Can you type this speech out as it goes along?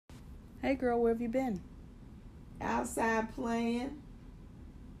Hey girl, where have you been? Outside playing.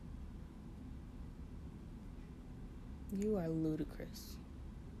 You are ludicrous.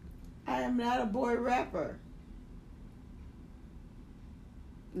 I am not a boy rapper.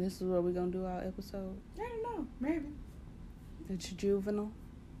 This is where we're gonna do our episode. I don't know. Maybe. It's Juvenile,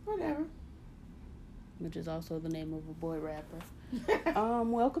 Whatever. which is also the name of a boy rapper.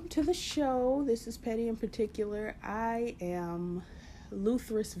 Welcome to the show. This is Petty in Particular. I am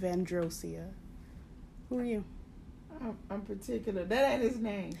Luthris Vandrosia. Who are you? I'm particular. That ain't his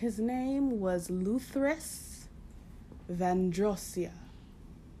name. His name was Luthris Vandrosia.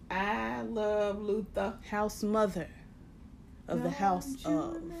 I love Luther. House mother of the house Don't you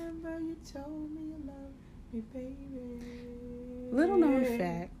of. remember you told me you love me, baby? Little known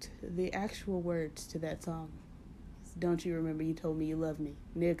fact, the actual words to that song is, "Don't you remember you told me you love me,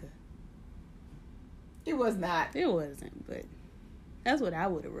 nigga." It was not. It wasn't, but that's what I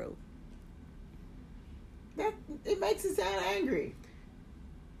would have wrote. That it makes it sound angry.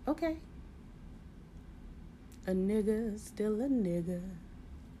 Okay. A nigga, still a nigga.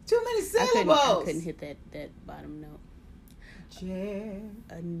 Too many syllables. I couldn't hit that bottom note. Chair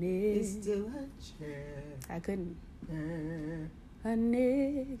A nigga. is still a chair. I couldn't. A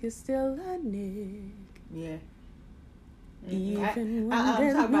nigga, still a nigga. Yeah. Even when I'm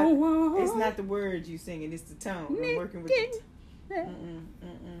there's talking no about, one. it's not the words you singing, it's the tone. I'm working with it.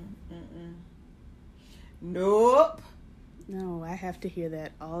 Nope. No, I have to hear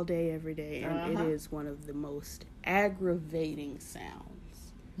that all day, every day, and it is one of the most aggravating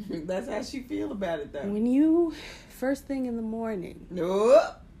sounds. That's how she feel about it, though. When you, first thing in the morning, Nope.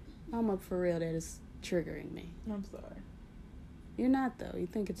 I'm up for real, that is triggering me. I'm sorry. You're not, though. You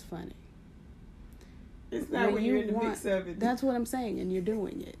think it's funny. It's not when you're in the mix of it. That's what I'm saying, and you're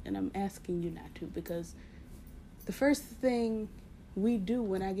doing it, and I'm asking you not to, because the first thing we do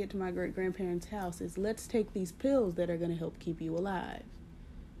when I get to my great-grandparents' house is, let's take these pills that are going to help keep you alive.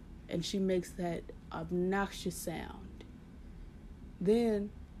 And she makes that obnoxious sound. Then,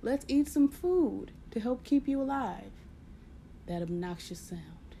 let's eat some food to help keep you alive. That obnoxious sound.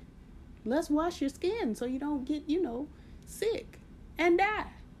 Let's wash your skin so you don't get, sick and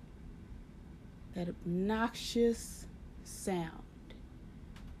die. That obnoxious sound.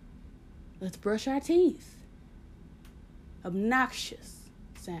 Let's brush our teeth. Obnoxious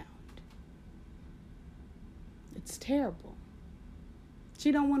sound. It's terrible.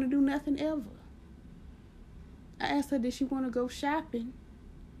 She don't want to do nothing ever. I asked her, did she want to go shopping?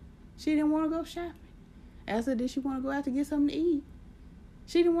 She didn't want to go shopping. I asked her, did she want to go out to get something to eat?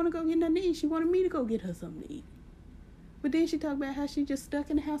 She didn't want to go get nothing to eat. She wanted me to go get her something to eat. But then she talked about how she just stuck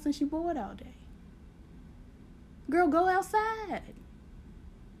in the house and she bored all day. Girl, go outside.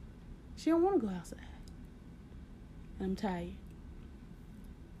 She don't want to go outside. I'm tired.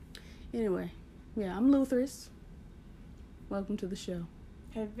 Anyway, yeah, I'm Luthris. Welcome to the show.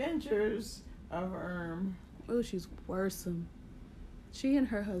 Adventures of Oh, she's worrisome. She and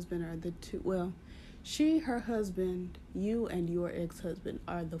her husband are the two. Well, she, her husband, you, and your ex-husband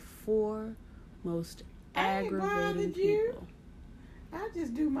are the four most aggravating people. I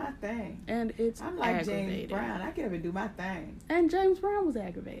just do my thing. And it's I'm like aggravating. James Brown. I can never do my thing. And James Brown was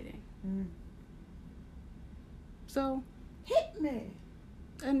aggravating. So, hit me.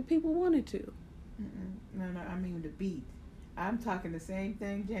 And people wanted to. No, I mean the beat. I'm talking the same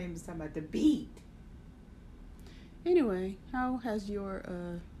thing James is talking about, the beat. Anyway, how has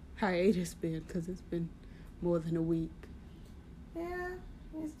your hiatus been? Because it's been more than a week. Yeah,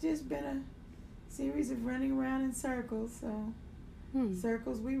 it's just been a series of running around in circles. So,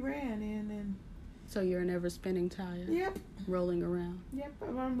 circles we ran in. And so you're an ever-spinning tire? Yep. Rolling around? Yep,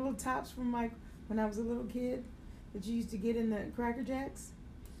 I'm on little tops from like when I was a little kid that you used to get in the Cracker Jacks.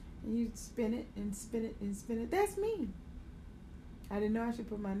 And you'd spin it and spin it and spin it. That's me. I didn't know I should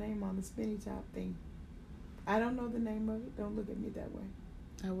put my name on the spinny top thing. I don't know the name of it. Don't look at me that way.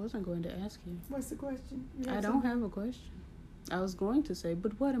 I wasn't going to ask you. What's the question? I don't have a question. I was going to say,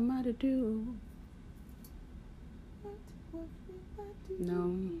 but what am I to do? What am I to do?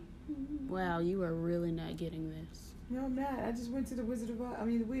 No. Wow, you are really not getting this. No, I'm not. I just went to the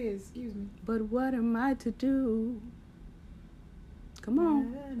the Wiz, excuse me. But what am I to do? Come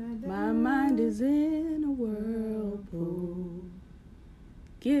on. My mind is in a whirlpool.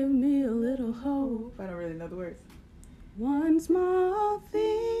 Give me a little hope. I don't really know the words. One small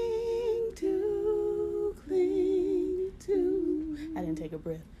thing to cling to. I didn't take a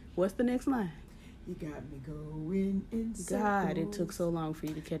breath. What's the next line? You got me going in circles. God, it took so long for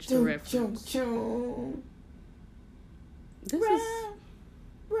you to catch the reference. This is...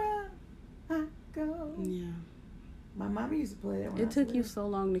 Round, I go. Yeah. My mama used to play that when I It was took you little. so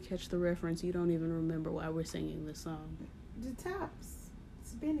long to catch the reference, you don't even remember why we're singing this song. The tops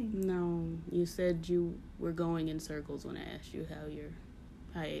spinning. No, you said you were going in circles when I asked you how your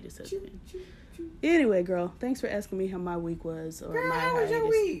hiatus has been. Anyway, girl, thanks for asking me how my week was. Or Girl, my how was your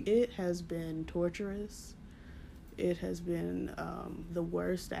hiatus. week? It has been torturous. It has been the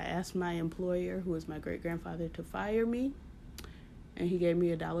worst. I asked my employer, who is my great-grandfather, to fire me, and he gave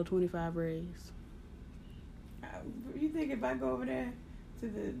me a $1.25 raise. You think if I go over there to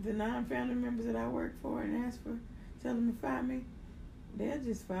the non-family members that I work for and ask for, tell them to fire me, they'll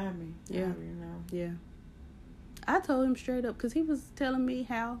just fire me. Yeah. You know. Yeah. I told him straight up, because he was telling me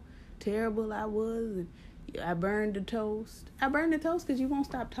how terrible I was, and I burned the toast. I burned the toast because you won't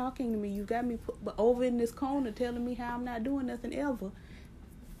stop talking to me. You got me put over in this corner telling me how I'm not doing nothing ever.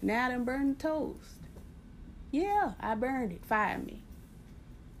 Now I done burned the toast. Yeah, I burned it. Fire me.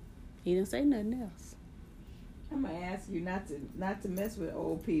 He didn't say nothing else. I'm gonna ask you not to mess with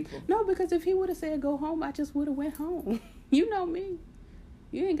old people. No, because if he would have said go home, I just would have went home. You know me.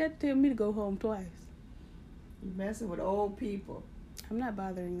 You ain't got to tell me to go home twice. You messing with old people. I'm not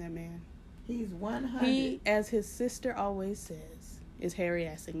bothering that man. He's 100. He, as his sister always says, is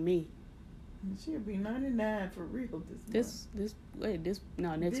harassing me. She'll be 99 for real Next week.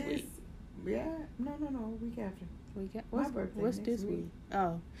 Yeah, no, week after. What's birthday What's next this week. week?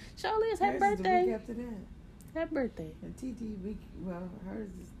 Oh, Charlize, happy Hers is the birthday! week after that. Happy birthday! And TT week. Well, hers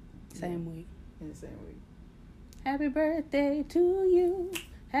is Same week. in the same week. Happy birthday to you.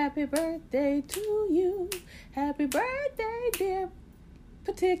 Happy birthday to you. Happy birthday, dear.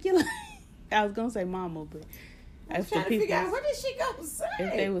 Particular. I was gonna say mama, but I was trying to figure out what is she gonna say.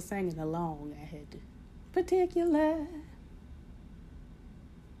 If they were singing along, I had to. Particular.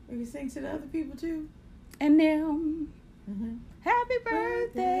 Will you sing to the other people too? And them. Mm-hmm. Happy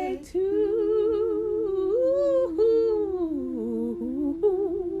birthday to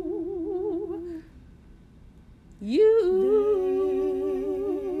you.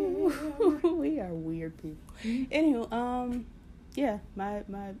 We are weird people. Anywho, yeah, my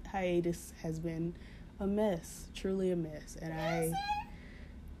hiatus has been a mess, truly a mess. And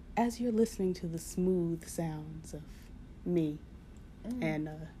as you're listening to the smooth sounds of me and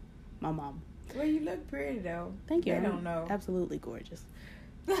my mom. Well, you look pretty though. Thank you. They don't know. Absolutely gorgeous.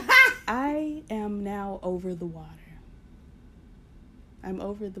 I am now over the water. I'm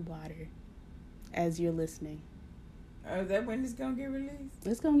over the water as you're listening. Oh, is that when it's gonna get released?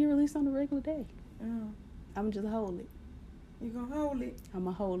 It's gonna get released on a regular day. Oh. I'm just hold it. You gonna hold it? I'm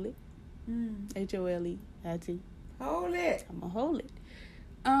gonna hold it. HOLEIT. Hold it. I'm gonna hold it.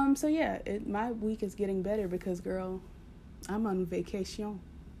 So yeah, my week is getting better because, girl, I'm on vacation.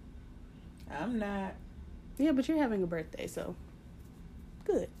 I'm not. Yeah, but you're having a birthday, so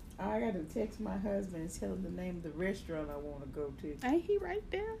good. I got to text my husband and tell him the name of the restaurant I want to go to. Ain't he right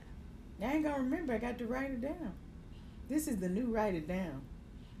there? I ain't gonna remember. I got to write it down. This is the new write it down.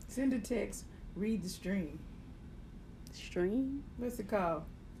 Send a text. Read the stream. Stream? What's it called?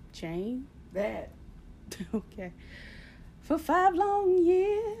 Chain? That. Okay. For 5 long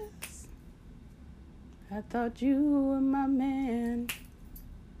years, I thought you were my man.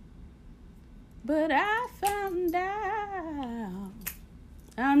 But I found out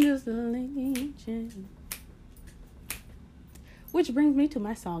I'm just a legion. Which brings me to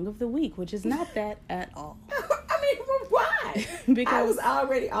my song of the week, which is not that at all. I mean, why? Because I was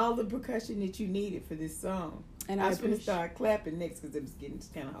already all the percussion that you needed for this song. And I was going to start clapping next because it was getting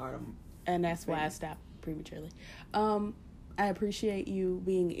kind of hard on. And that's why I stopped prematurely. I appreciate you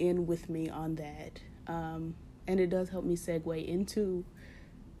being in with me on that. And it does help me segue into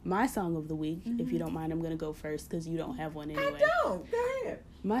my song of the week. Mm-hmm. If you don't mind, I'm going to go first because you don't have one anyway. I don't. Go ahead.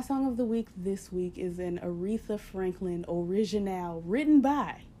 My song of the week this week is an Aretha Franklin original written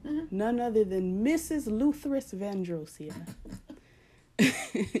by none other than Mrs. Luthris Vandrosia.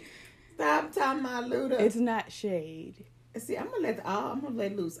 Stop talking about Luther. It's not shade. See, I'm gonna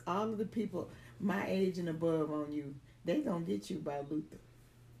let loose all of the people my age and above on you. They gonna get you by Luther.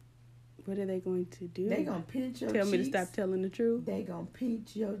 What are they going to do? They gonna pinch your cheeks. Tell me to stop telling the truth? They gonna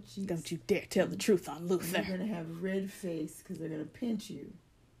pinch your cheeks. Don't you dare tell the truth on Luther. You're gonna have a red face because they're gonna pinch you.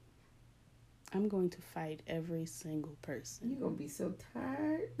 I'm going to fight every single person. You're gonna be so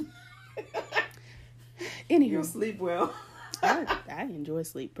tired. Anywho, you'll sleep well. I enjoy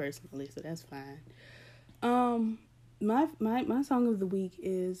sleep personally, so that's fine. My song of the week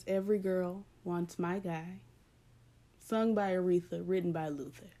is "Every Girl Wants My Guy," sung by Aretha, written by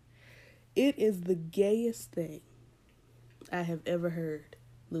Luther. It is the gayest thing I have ever heard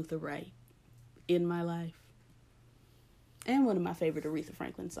Luther write in my life, and one of my favorite Aretha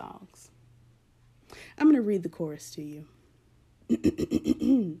Franklin songs. I'm going to read the chorus to you.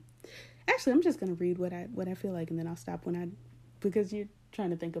 Actually, I'm just going to read what I feel like, and then I'll stop because you're trying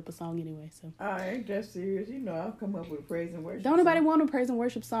to think up a song anyway. So I ain't that serious. You know, I'll come up with a praise and worship. Don't nobody want a praise and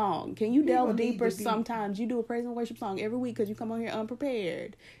worship song. Can you People delve need deeper? to be- Sometimes you do a praise and worship song every week because you come on here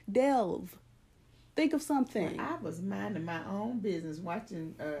unprepared. Delve. Think of something. I was minding my own business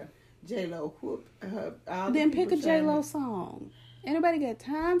watching J-Lo whoop all the Then pick a people trying J-Lo to- song. Anybody got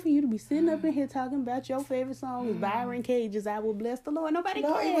time for you to be sitting up in here talking about your favorite song is Byron Cage's I Will Bless the Lord? Nobody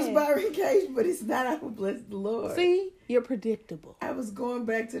No, cares. it was Byron Cage, but it's not I Will Bless the Lord. See? You're predictable. I was going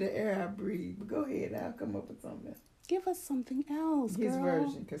back to the air I breathe. But go ahead, I'll come up with something else. Give us something else, His girl.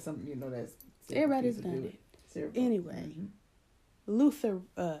 version, because that's... Everybody's done it. Anyway, Luther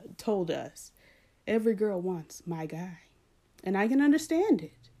told us, every girl wants my guy. And I can understand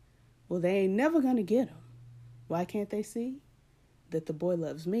it. Well, they ain't never gonna get him. Why can't they see that the boy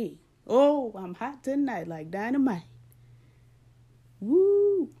loves me? Oh, I'm hot tonight like dynamite.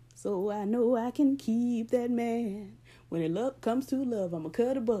 Woo! So I know I can keep that man. When it comes to love, I'm a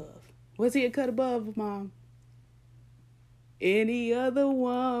cut above. What's he a cut above, Mom? Any other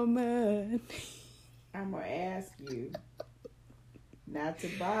woman. I'm going to ask you not to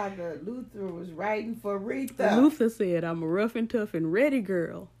bother. Luther was writing for Aretha. Luther said, I'm a rough and tough and ready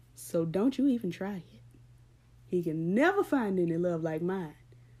girl, so don't you even try it. He can never find any love like mine,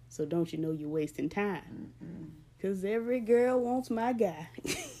 so don't you know you're wasting time. Because every girl wants my guy.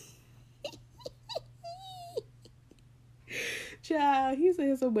 Child, he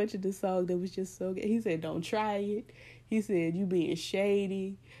said so much in the song that was just so good. He said, don't try it. He said, you being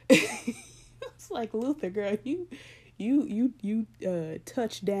shady. It's like, Luther, girl, you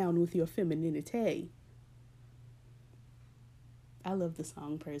touch down with your femininity. I love the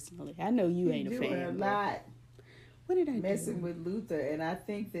song personally. I know you ain't a fan. Doing a lot. What did I messing do? with Luther, and I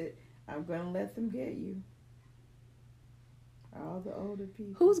think that I'm going to let them get you. All the older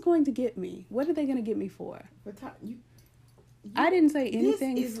people. Who's going to get me? What are they going to get me for? You, I didn't say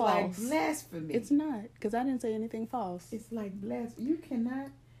anything this is false. like blasphemy. It's not, because I didn't say anything false. It's like blasphemy. You cannot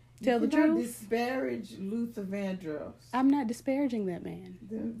Tell the truth. Disparage Luther Vandross. I'm not disparaging that man.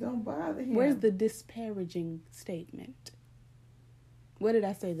 Don't bother him. Where's the disparaging statement? What did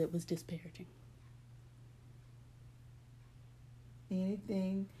I say that was disparaging?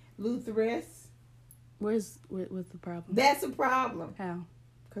 Anything Lutheress? What's the problem? That's a problem. How?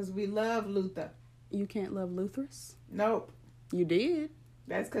 Because we love Luther. You can't love Luther's? Nope. You did.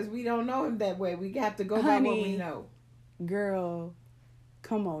 That's because we don't know him that way. We have to go by what we know. Girl,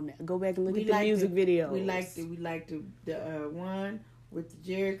 come on now. Go back and look at the like music videos. We like the one with the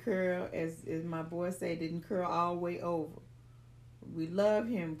Jerry curl, as my boy say, didn't curl all the way over. We love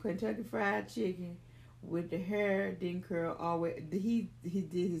him. Kentucky Fried Chicken with the hair didn't curl all the way. He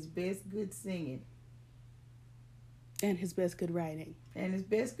did his best good singing. And his best good writing.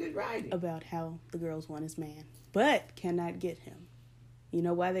 About how the girls want his man. But cannot get him. You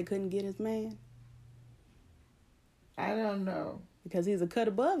know why they couldn't get his man? I don't know. Because he's a cut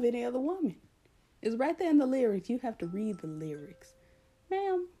above any other woman. It's right there in the lyrics. You have to read the lyrics.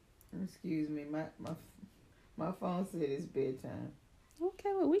 Ma'am. Excuse me. My phone said it's bedtime. Okay,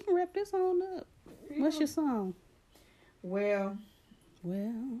 well, we can wrap this on up. What's your song? Well.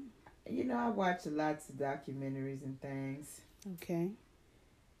 You know, I watch lots of documentaries and things. Okay.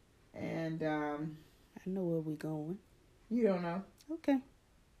 And, I know where we're going. You don't know? Okay.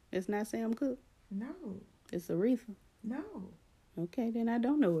 It's not Sam Cooke. No. It's Aretha. No. Okay, then I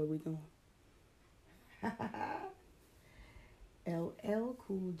don't know where we're going. LL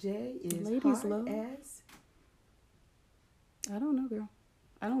Cool J is Ladies hard Love. as... I don't know, girl.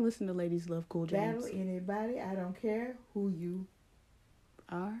 I don't listen to Ladies Love Cool James. Battle anybody. I don't care who you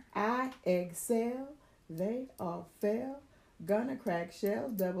are. I excel. They all fail. Gonna crack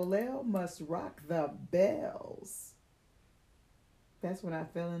shells. Double L must rock the bells. That's when I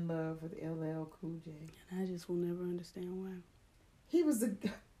fell in love with LL Cool J. And I just will never understand why. He was a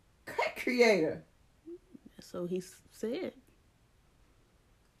cut creator. So he said.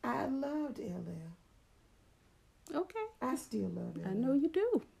 I loved LL. Okay. I still love LL. I know you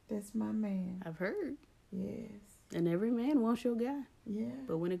do. That's my man. I've heard. Yes. And every man wants your guy. Yeah.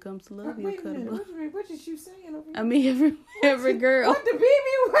 But when it comes to love, Wait you'll cut him off. What is you saying over here? I mean, every girl. What the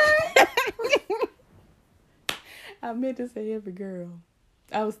baby word? I meant to say every girl.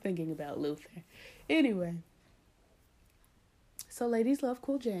 I was thinking about Luther. Anyway. So Ladies Love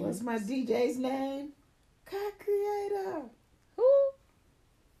Cool James. What's my DJ's name? Cut Creator. Who?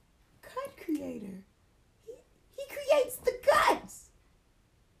 Cut Creator. He creates the cuts.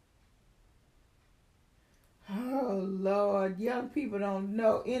 Oh, Lord. Y'all young people don't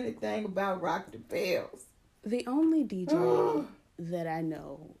know anything about Rock the Bells. The only DJ that I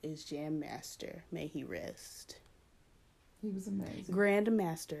know is Jam Master. May he rest. He was amazing.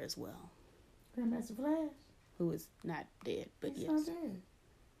 Grandmaster as well. Grandmaster Flash. Who is not dead, but He's yes. not dead.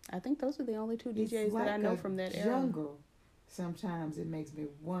 I think those are the only two DJs It's that I like know a from that era. jungle. Sometimes it makes me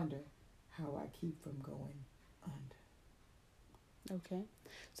wonder how I keep from going under. Okay.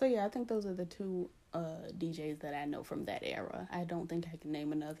 So yeah, I think those are the two DJs that I know from that era. I don't think I can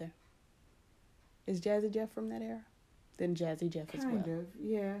name another. Is Jazzy Jeff from that era? Then Jazzy Jeff as well. Kind of,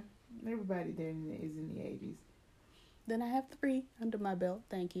 yeah. Everybody there is in the 80s. Then I have 3 under my belt.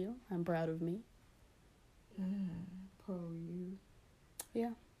 Thank you. I'm proud of me. Poor you.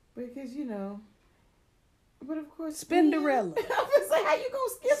 Yeah. Because, but of course... Spinderella. I was like, how you gonna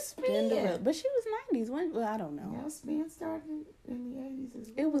skip Spinderella. But she was 90s. Well, I don't know. Yeah, Spin started in the 80s as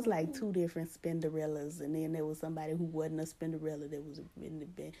well. It was like 2 different Spinderellas, and then there was somebody who wasn't a Spinderella that was in the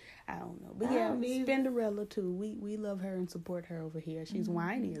band. I don't know. But I yeah, don't either. Spinderella too. We love her and support her over here. She's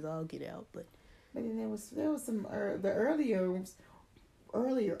whiny as all get out, but then there was some the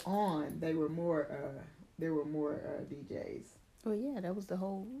earlier on there were more DJs. well, yeah, that was the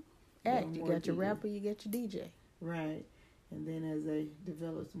whole There act. were You more got your DJs. rapper, you got your DJ. Right. And then as they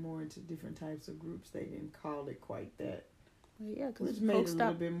developed more into different types of groups, they didn't call it quite that. Well, yeah, because Which made folks it a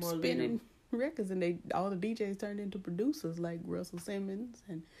stopped little bit more spinning records, and all the DJs turned into producers like Russell Simmons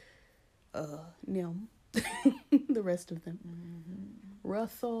and Nim, the rest of them. Mm-hmm.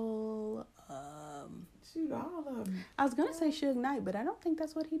 Russell. Shoot, all of them. I was gonna say Suge Knight, but I don't think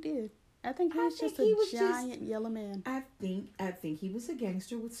that's what he did. I think he I was think just he a was giant yellow man. I think he was a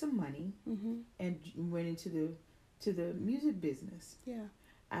gangster with some money and went into the music business. Yeah,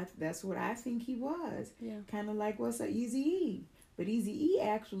 That's what I think he was. yeah. Kind of like what's Eazy-E. But Eazy-E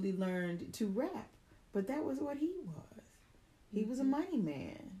actually learned to rap. But that was what he was. He was a money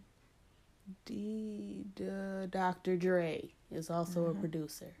man. Dr. Dre is also a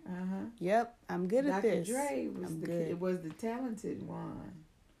producer. Uh-huh. Yep, I'm good at Dr. this. Dre was I'm good. it was the talented one.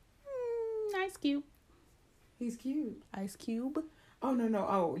 Ice Cube. He's cute. Ice Cube. Oh, no.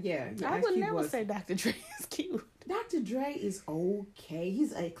 Oh, yeah. I Ice would Cube never was. say Dr. Dre is cute. Dr. Dre is okay.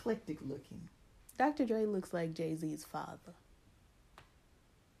 He's eclectic looking. Dr. Dre looks like Jay-Z's father.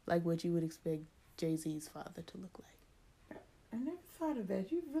 Like what you would expect Jay-Z's father to look like. I never thought of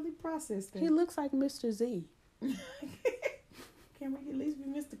that. You really processed that. He looks like Mr. Z. Can we at least be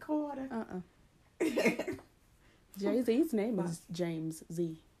Mr. Carter? Jay-Z's name is James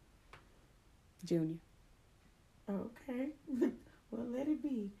Z. Jr. Okay. Well, let it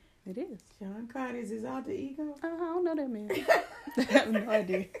be. It is. Sean Carter is his alter ego. I don't know that man. I have no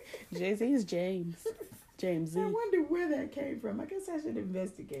idea. Jay-Z is James. James Z. I wonder where that came from. I guess I should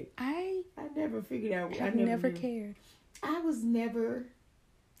investigate. I never figured out. I never cared. I was never.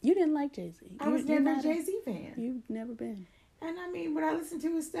 You didn't like Jay-Z. I was never a Jay-Z fan. You've never been. And I mean, when I listen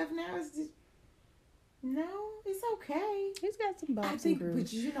to his stuff now, it's just no. It's okay. He's got some I bumps think, and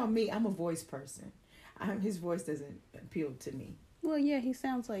grooves. but you know me, I'm a voice person. His voice doesn't appeal to me. Well, yeah, he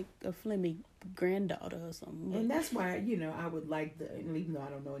sounds like a Flemmy granddaughter or something. And that's why, I would like even though I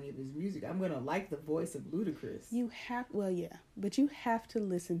don't know any of his music, I'm going to like the voice of Ludacris. But you have to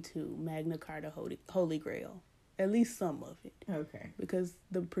listen to Magna Carta Holy Grail. At least some of it. Okay. Because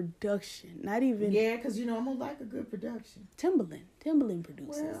the production, not even... Yeah, because, I'm going to like a good production. Timbaland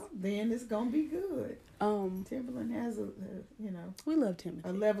produces. Well, then it's going to be good. Timbaland has we love Timothy.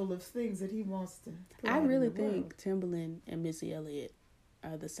 a level of things that he wants to put I out in really the world. think Timbaland and Missy Elliott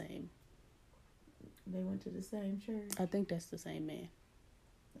are the same. They went to the same church. I think that's the same man.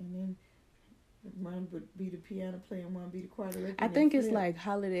 And then one would be the piano player and one would be the choir director. I think it's like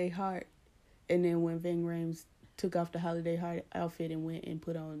Holiday Heart, and then when Ving Rhames took off the Holiday Heart outfit and went and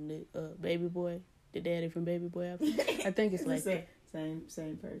put on the Baby Boy, the daddy from Baby Boy outfit. I think it's like the same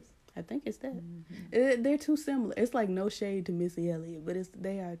person. I think it's that. Mm-hmm. They're too similar. It's like no shade to Missy Elliott, but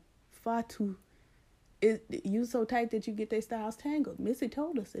they are far too. You so tight that you get their styles tangled. Missy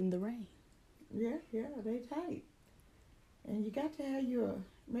told us in the rain. Yeah, they tight, and you got to have your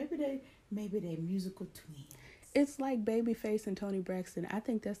maybe they musical twins. It's like Babyface and Toni Braxton. I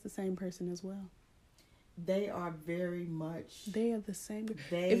think that's the same person as well. They are very much. They are the same.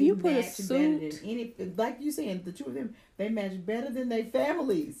 They if you put a match better than suit, any, like you saying, the two of them, they match better than their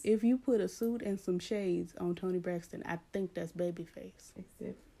families. if you put a suit and some shades on Toni Braxton, I think that's Babyface.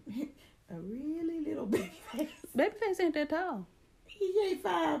 Except a really little Babyface. Babyface ain't that tall. He ain't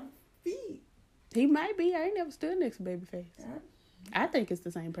 5 feet. He might be. I ain't never stood next to Babyface. I think it's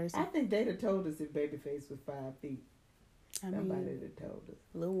the same person. I think they'd have told us if Babyface was 5 feet. Somebody would have told us.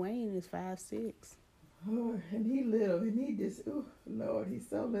 Lil Wayne is 5'6". Oh, and he little, and he just, oh, Lord, he's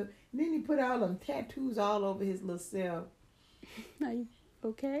so little. And then he put all them tattoos all over his little self. Are you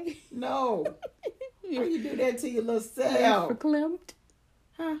okay? No. How you do that to your little Are you self? verklempt?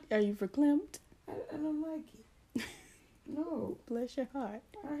 Huh? Are you verklempt? I don't like it. No. Bless your heart.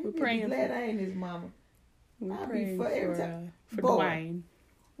 We're praying glad I ain't his mama. We're I'll praying be for Boy. Dwayne.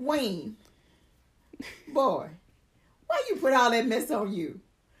 Wayne. Boy. Why you put all that mess on you?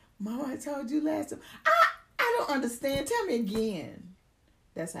 Mama, I told you last time. I don't understand. Tell me again.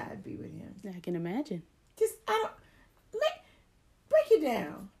 That's how I'd be with him. I can imagine. Just, break it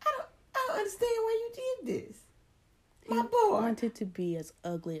down. I don't understand why you did this. My boy. Wanted to be as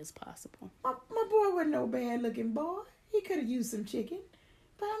ugly as possible. My boy wasn't no bad looking boy. He could have used some chicken.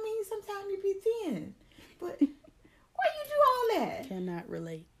 But I mean, sometimes you be thin. But why you do all that? Cannot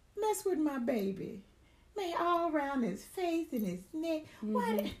relate. Mess with my baby. Man, all around his face and his neck.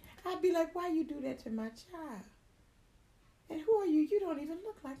 Why? I'd be like, why you do that to my child? And who are you? You don't even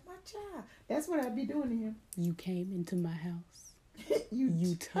look like my child. That's what I'd be doing to him. You came into my house.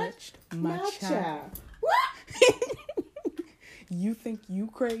 you touched my child. What? You think you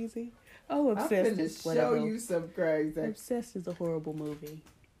crazy? Oh, Obsessed is I'm finna show you some crazy. Obsessed is a horrible movie.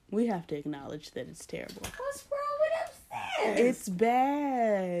 We have to acknowledge that it's terrible. What's wrong with Obsessed? It's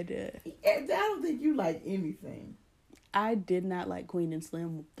bad. I don't think you like anything. I did not like Queen and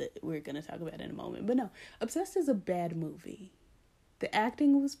Slim that we're going to talk about in a moment. But no, Obsessed is a bad movie. The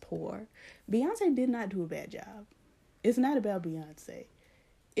acting was poor. Beyonce did not do a bad job. It's not about Beyonce.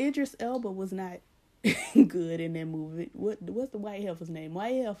 Idris Elba was not good in that movie. What's the white heifer's name?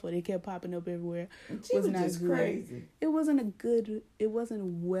 White heifer. They kept popping up everywhere. She was not just good. Crazy. It wasn't a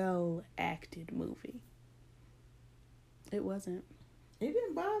well acted movie. It wasn't. It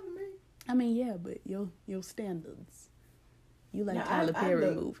didn't bother me. I mean, yeah, but your standards. You like Tyler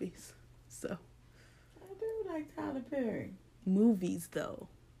Perry movies, so. I do like Tyler Perry. Movies, though.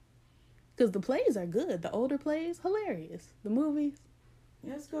 Because the plays are good. The older plays, hilarious. The movies.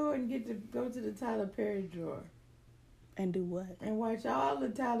 Let's go and go to the Tyler Perry drawer. And do what? And watch all the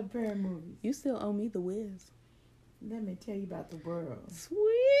Tyler Perry movies. You still owe me The Wiz. Let me tell you about the world.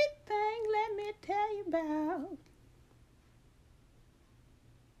 Sweet thing, let me tell you about.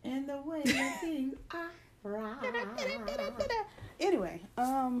 And the way you are. Anyway,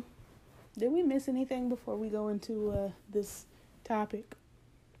 did we miss anything before we go into this topic?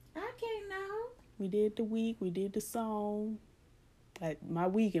 I can't know. We did the week, we did the song. My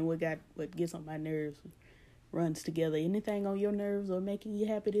week and what gets on my nerves runs together. Anything on your nerves or making you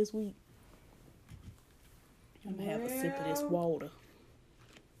happy this week? I'm gonna have a sip of this water.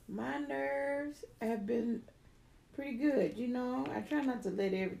 My nerves have been pretty good, you know. I try not to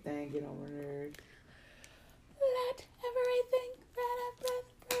let everything get on my nerves. Let everything that I've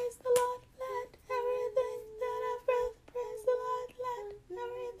breath praise the Lord. Let everything that I've breath praise the Lord. Let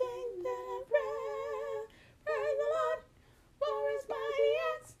everything that I've breath praise the Lord. For his mighty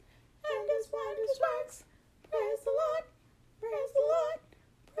acts and his wondrous works. Praise the Lord. Praise the Lord.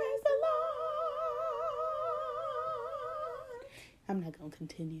 Praise the Lord. I'm not gonna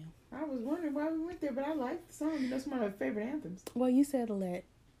continue. I was wondering why we went there, but I like the song. That's one of my favorite anthems. Well, you said let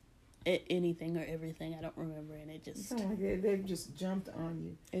anything or everything. I don't remember, and it just something like they've just jumped on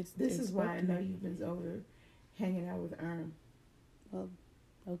you. This is why I know you've been over there hanging out with Erm. Well,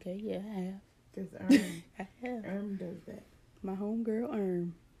 okay, yeah, I have. Because Erm, I have. Erm does that. My homegirl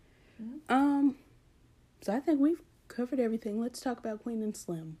Erm. Mm-hmm. So I think we've covered everything. Let's talk about Queen and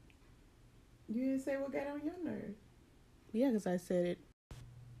Slim. You didn't say what got on your nerves. Yeah, because I said it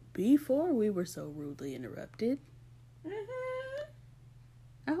before we were so rudely interrupted. Mm-hmm.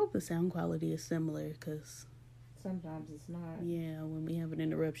 I hope the sound quality is similar, because sometimes it's not. Yeah, when we have an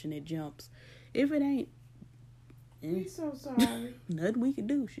interruption, it jumps. If it ain't, we so sorry. Nothing we can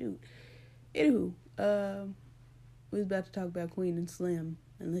do. Shoot. Anywho, we was about to talk about Queen and Slim,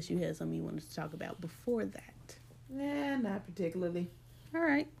 unless you had something you wanted to talk about before that. Nah, not particularly. All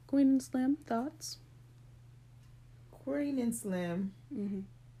right, Queen and Slim, thoughts? Queen and Slim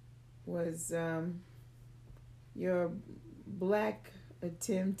was your black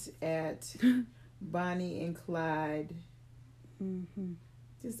attempt at Bonnie and Clyde.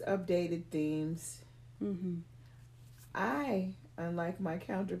 Just updated themes. I, unlike my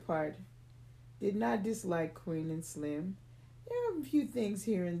counterpart, did not dislike Queen and Slim. There are a few things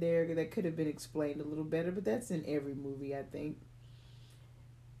here and there that could have been explained a little better, but that's in every movie, I think.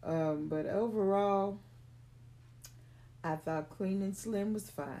 But overall, I thought Queen and Slim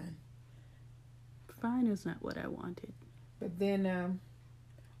was fine. Fine is not what I wanted. But then,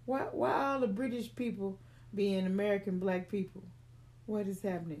 why all the British people being American black people? What is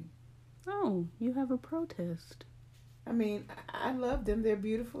happening? Oh, you have a protest. I mean, I love them. They're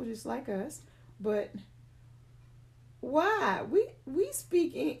beautiful, just like us. But why? We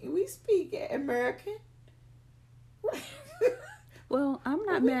speak American. Well, I'm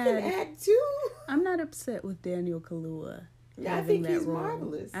not we mad. can act too. I'm not upset with Daniel Kaluuya Yeah, I having think that he's role.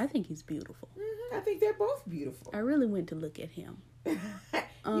 marvelous. I think he's beautiful. I think they're both beautiful. I really went to look at him.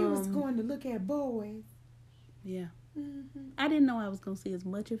 You was going to look at boys. Yeah. Mm-hmm. I didn't know I was going to see as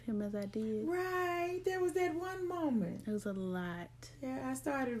much of him as I did. Right. There was that one moment. It was a lot. Yeah, I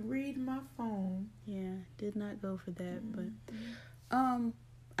started reading my phone. Yeah, did not go for that. Mm-hmm. But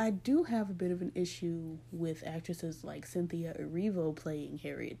I do have a bit of an issue with actresses like Cynthia Erivo playing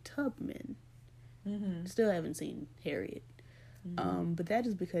Harriet Tubman. Mm-hmm. Still haven't seen Harriet. Mm-hmm. But that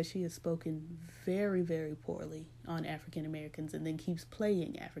is because she has spoken very, very poorly on African Americans and then keeps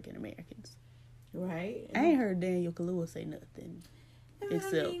playing African Americans. Right. I ain't heard Daniel Kaluuya say nothing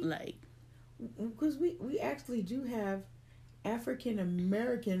except because we actually do have African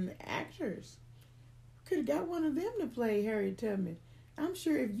American actors. Could have got one of them to play Harriet Tubman. I'm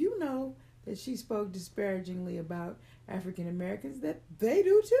sure if you know that she spoke disparagingly about African Americans, that they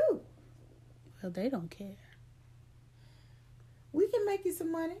do too. Well, they don't care. We can make you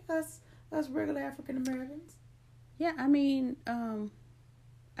some money, us regular African Americans. Yeah, I mean,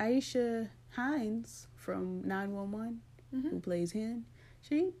 Aisha Hines from 911, who plays Hen,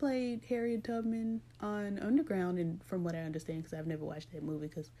 she played Harriet Tubman on Underground, and from what I understand, because I've never watched that movie,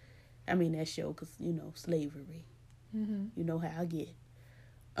 that show, because, slavery. Mm-hmm. You know how I get.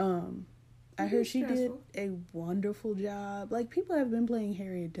 I heard she did a wonderful job. Like, people have been playing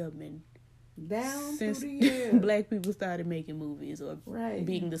Harriet Tubman down since through the years. Black people started making movies or right.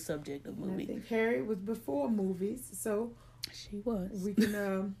 being the subject of movies. I think Harriet was before movies, so she was. We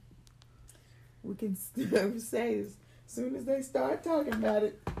can say as soon as they start talking about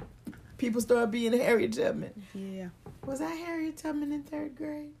it, people start being Harriet Tubman. Yeah. Was I Harriet Tubman in 3rd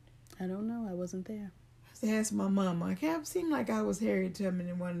grade? I don't know. I wasn't there. I asked my mama. It seemed like I was Harriet Tubman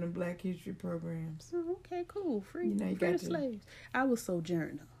in one of the Black History programs. Oh, okay, cool. Free, you free the slaves. I was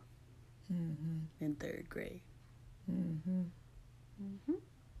Sojourner in 3rd grade.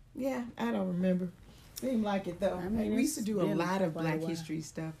 Yeah, I don't remember. Seemed like it though. I mean, we used to do a lot of Black History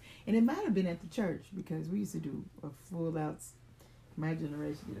stuff, and it might have been at the church because we used to do a full out. My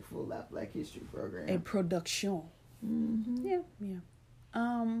generation did a full out Black History program. A production. Yeah.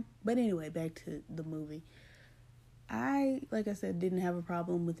 But anyway, back to the movie. Like I said, didn't have a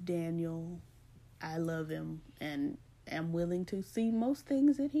problem with Daniel. I love him and am willing to see most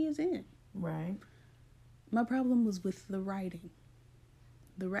things that he is in. Right. My problem was with the writing.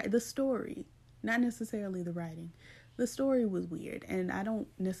 The story. Not necessarily the writing. The story was weird, and I don't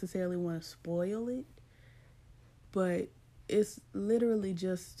necessarily want to spoil it, but it's literally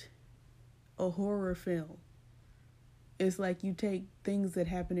just a horror film. It's like you take things that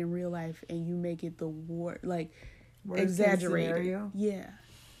happen in real life and you make it the worst exaggerated. Yeah.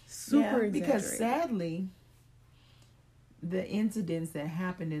 Super exaggerated. Because sadly, the incidents that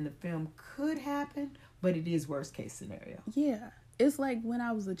happened in the film could happen, but it is worst case scenario. Yeah. It's like when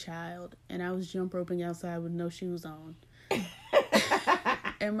I was a child and I was jump roping outside with no shoes on.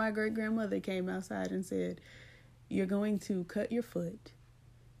 And my great-grandmother came outside and said, "You're going to cut your foot.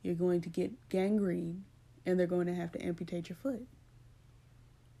 You're going to get gangrene. And they're going to have to amputate your foot."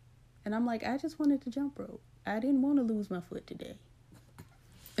 And I'm like, I just wanted to jump rope. I didn't want to lose my foot today.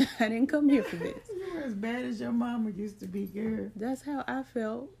 I didn't come here for this. You were as bad as your mama used to be, girl. That's how I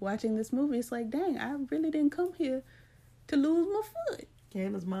felt watching this movie. It's like, dang, I really didn't come here to lose my foot.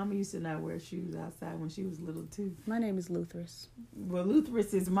 Kayla's mama used to not wear shoes outside when she was little, too. My name is Luthris. Well,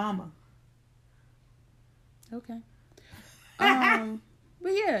 Luthris is mama. Okay.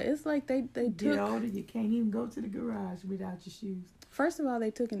 But yeah, it's like they took... Get older, you can't even go to the garage without your shoes. First of all,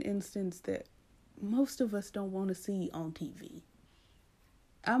 they took an instance that most of us don't want to see on TV.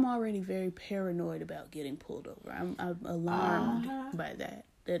 I'm already very paranoid about getting pulled over. I'm alarmed by that.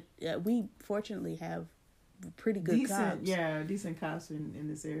 That we fortunately have pretty good cops. Yeah, decent cops in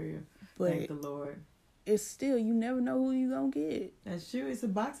this area. But thank the Lord. It's still, you never know who you gonna get. That's true. It's a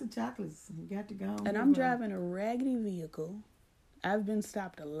box of chocolates. You got to go. And I'm driving a raggedy vehicle. I've been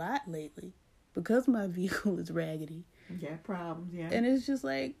stopped a lot lately because my vehicle is raggedy. Yeah, problems, yeah. And it's just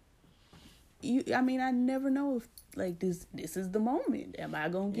like, I never know if, like, this is the moment. Am I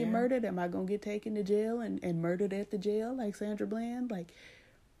going to get murdered? Am I going to get taken to jail and murdered at the jail like Sandra Bland? Like,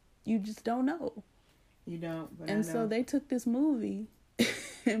 you just don't know. You don't. But and so they took this movie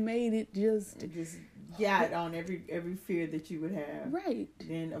and made it just got on every fear that you would have. Right.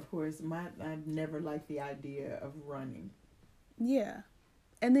 Then, of course, I never liked the idea of running. Yeah.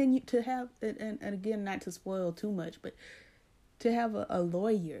 And then to have, and again, not to spoil too much, but to have a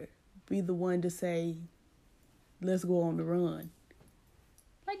lawyer be the one to say, let's go on the run.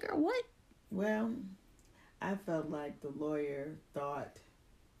 Like, girl, what? Well, I felt like the lawyer thought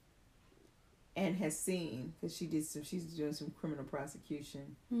and has seen, because she's doing some criminal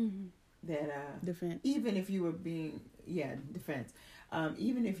prosecution, that defense. Even if you were being, defense.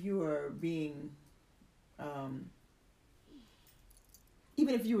 Even if you were being,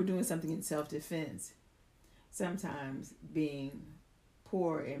 even if you were doing something in self-defense, sometimes being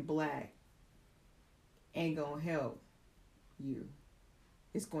poor and black ain't gonna help you.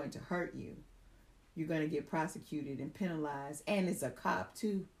 It's going to hurt you. You're going to get prosecuted and penalized, and it's a cop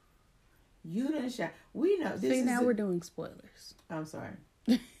too. You done shot. We know this. See, now we're doing spoilers. I'm sorry,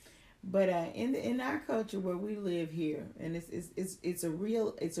 but in our culture where we live here, and it's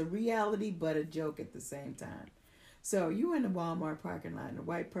a reality, but a joke at the same time. So you in the Walmart parking lot, and a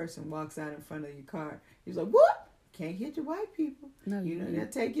white person walks out in front of your car. He's like, "What? Can't hit the white people. No, you know they'll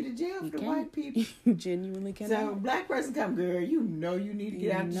take you to jail for the can't. white people." You genuinely cannot. So black person come, girl, you know you need to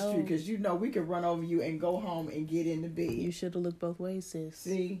get out the street, because you know we can run over you and go home and get in the bed. You should have looked both ways, sis.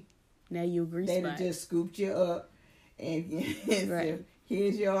 See, now you agree. They'd have just scooped you up and right. said,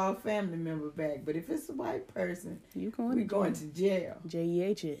 here's your all family member back. But if it's a white person, we're going to jail.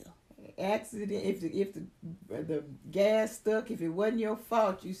 JEHL. Accident. If the gas stuck, if it wasn't your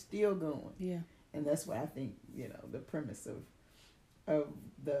fault, you still going. Yeah. And that's what I think, the premise of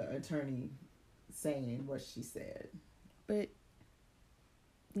the attorney saying what she said. But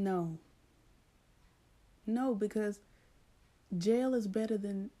no, because jail is better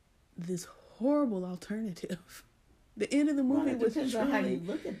than this horrible alternative. The end of the movie was depends on how you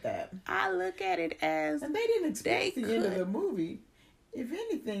look at that. I look at it as, and they didn't expect the end of the movie. If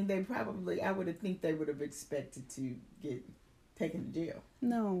anything, I would have expected to get taken to jail.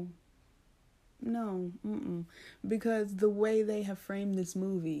 No, because the way they have framed this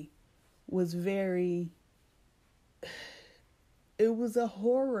movie was it was a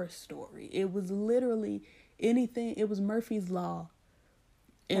horror story. It was literally anything. It was Murphy's Law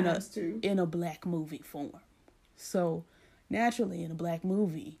in a black movie form. So naturally, in a black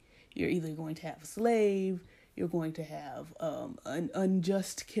movie, you're either going to have a slave, you're going to have an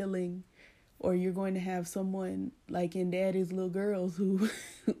unjust killing, or you're going to have someone like in Daddy's Little Girls who,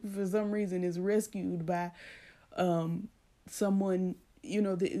 for some reason, is rescued by someone,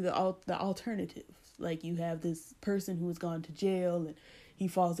 the alternatives. Like you have this person who has gone to jail and he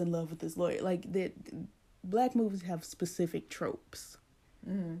falls in love with this lawyer. Like that, black movies have specific tropes.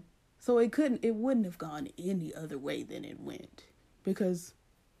 Mm-hmm. So it wouldn't have gone any other way than it went, because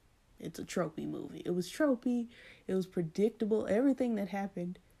it's a tropey movie. It was tropey. It was predictable. Everything that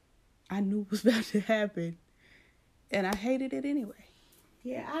happened, I knew was about to happen, and I hated it anyway.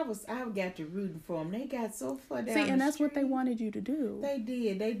 Yeah, I got to rooting for them. They got so far down. See, and that's what they wanted you to do. They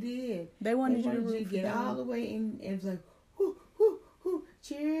did. They wanted you to root for get them. all the way in, and it was like, whoo, whoo, whoo,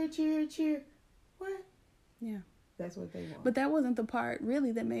 cheer, cheer, cheer. What? Yeah. That's what they want. But that wasn't the part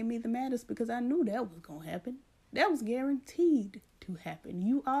really that made me the maddest, because I knew that was gonna happen. That was guaranteed to happen.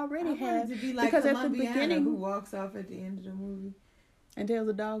 You already had to be like, because at the beginning, who walks off at the end of the movie and tells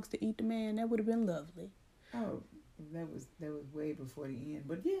the dogs to eat the man. That would have been lovely. Oh, that was way before the end.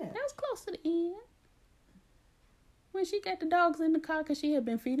 But yeah, that was close to the end. When she got the dogs in the car, because she had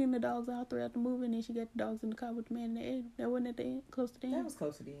been feeding the dogs all throughout the movie, and then she got the dogs in the car with the man in the end. That wasn't at the end, close to the end. That was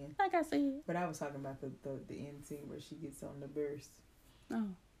close to the end. Like I said. But I was talking about the end scene where she gets on the burst. Oh.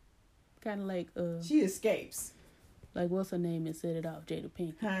 Kind of like... she escapes. Like, what's her name and set it off? Jada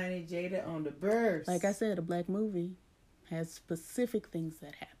Pinkett. Honey, Jada on the burst. Like I said, a black movie has specific things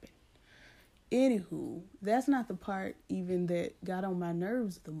that happen. Anywho, that's not the part even that got on my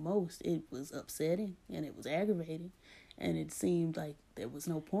nerves the most. It was upsetting and it was aggravating, and it seemed like there was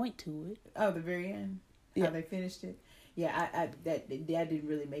no point to it. Oh, the very end? Yeah. How they finished it? Yeah, that didn't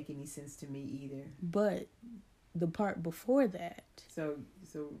really make any sense to me either. But the part before that... So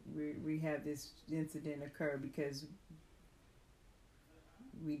we have this incident occur because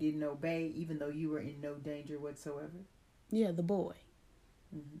we didn't obey, even though you were in no danger whatsoever? Yeah, the boy.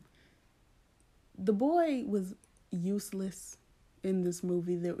 Mm-hmm. The boy was useless in this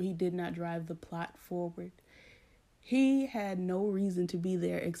movie. That he did not drive the plot forward. He had no reason to be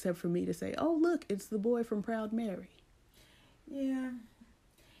there except for me to say, oh, look, it's the boy from Proud Mary. Yeah.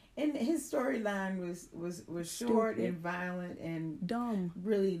 And his storyline was short and violent and dumb.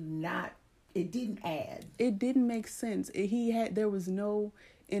 Really not, it didn't add. It didn't make sense. There was no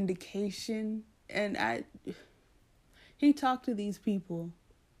indication. And he talked to these people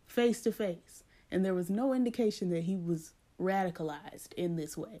face to face. And there was no indication that he was radicalized in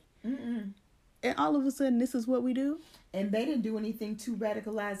this way. Mm-mm. And all of a sudden, this is what we do? And they didn't do anything to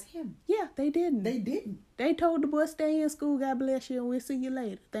radicalize him. Yeah, they didn't. They didn't. They told the boy, stay in school, God bless you, and we'll see you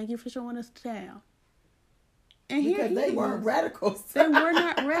later. Thank you for showing us the town. And Because here they weren't radicals. They were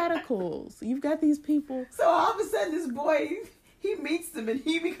not radicals. You've got these people. So all of a sudden, this boy, he meets them and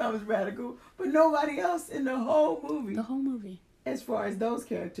he becomes radical, but nobody else in the whole movie, as far as those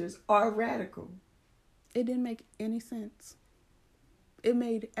characters, are radical. It didn't make any sense. It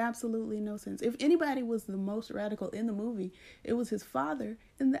made absolutely no sense. If anybody was the most radical in the movie, it was his father,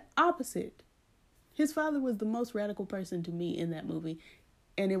 and the opposite. His father was the most radical person to me in that movie,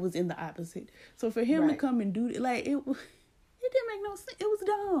 and it was in the opposite. So for him to come and do it, like, it didn't make no sense. It was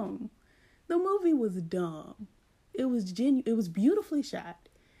dumb. The movie was dumb. It was genuine. It was beautifully shot,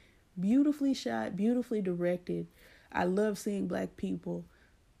 beautifully directed. I love seeing black people,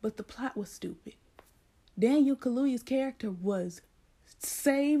 but the plot was stupid. Daniel Kaluuya's character was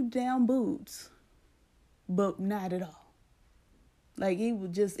saved down boots, but not at all. Like, he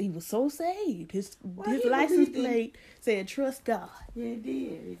was so saved. His license plate said, trust God. Yeah, it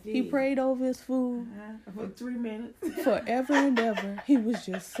did. He prayed over his food. For 3 minutes. Forever and ever. He was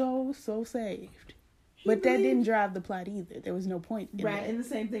just so saved. But that didn't drive the plot either. There was no point in that. And the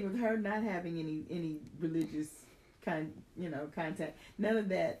same thing with her not having any religious contact. None of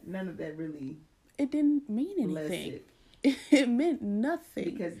that really. It didn't mean anything. It meant nothing.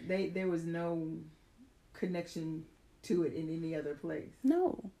 Because there was no connection to it in any other place.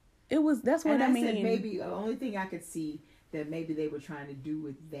 No. That's what I mean. Said maybe the only thing I could see that maybe they were trying to do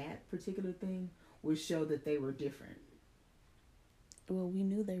with that particular thing was show that they were different. Well, we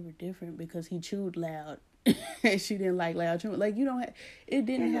knew they were different because he chewed loud and she didn't like loud chewing. Like, it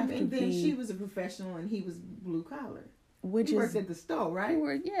didn't have to be. And then she was a professional and he was blue collar. He worked at the store, right?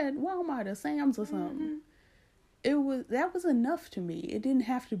 At Walmart or Sam's or something. That was enough to me. It didn't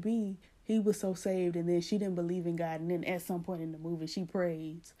have to be he was so saved and then she didn't believe in God and then at some point in the movie she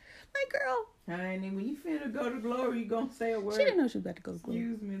prays. Like, girl. Honey, when you finna go to glory, you gonna say a word. She didn't know she was about to go to glory.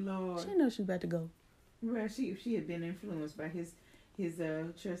 Excuse me, Lord. She didn't know she was about to go. Well, she had been influenced by his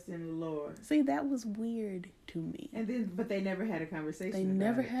trust in the Lord. See, that was weird to me. But they never had a conversation. They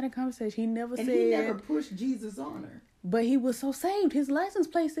never had a conversation. He never said. He never pushed Jesus on her. But he was so saved. His license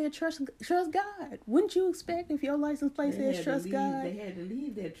plate said trust God. Wouldn't you expect if your license plate says trust God? They had to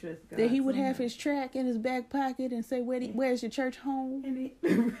leave that trust God. That he would have his track in his back pocket and say, "Where's your church home?"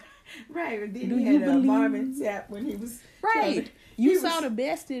 Right. And then he had a Marvin Sapp when he was right. You saw the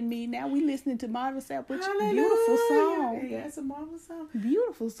best in me. Now we listening to Marvin Sapp, which beautiful song. Yeah, it's a marvelous song.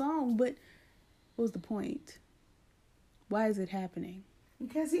 Beautiful song, but what was the point? Why is it happening?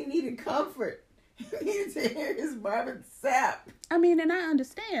 Because he needed comfort. He needed to hear his Marvin Sapp. I mean, and I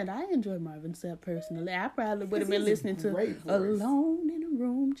understand. I enjoy Marvin Sapp personally. I probably would have been listening to Alone in a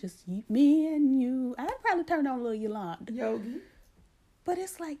Room, just me and you. I'd probably turn on Lil Yolanda. Yogi. But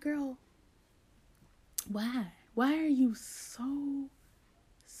it's like, girl, why? Why are you so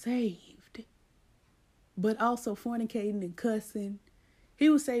saved, but also fornicating and cussing? He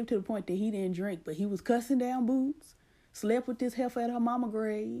was saved to the point that he didn't drink, but he was cussing down boots, slept with this heifer at her mama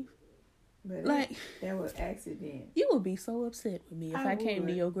grave. But like, that was accident. You would be so upset with me if I came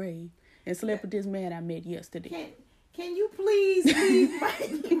to your grave and slept with this man I met yesterday. Can you please leave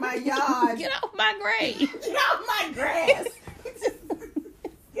my yard? Get off my grave. Get off my grass.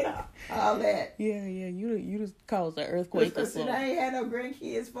 Get off all that. Yeah. You just caused an earthquake or something. I ain't had no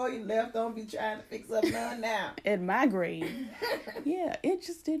grandkids before you left. Don't be trying to fix up none now. At my grave. Yeah, it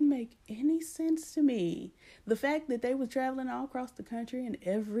just didn't make any sense to me. The fact that they were traveling all across the country and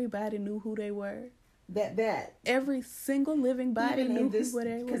everybody knew who they were. That every single living body knew who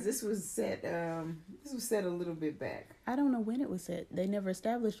they were. Because this was set a little bit back. I don't know when it was set. They never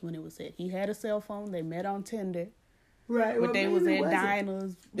established when it was set. He had a cell phone. They met on Tinder. Right. But they was at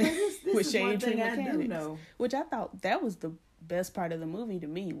diners with Shade Tree Mechanics. Which I thought that was the best part of the movie to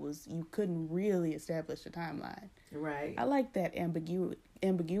me, was you couldn't really establish the timeline. Right. I like that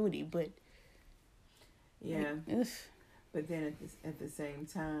ambiguity, but yeah. But then at the same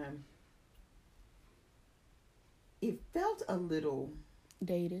time, it felt a little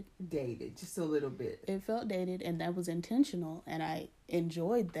dated, just a little bit. It felt dated, and that was intentional, and I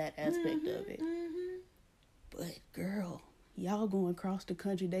enjoyed that aspect of it. Mm-hmm. But girl, y'all going across the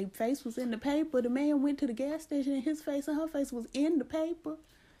country. Their face was in the paper. The man went to the gas station, and his face and her face was in the paper.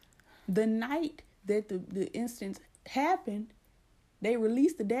 The night that the instance happened, they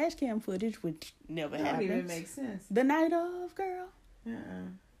released the dash cam footage, which never happens. That don't even make sense. The night of, girl.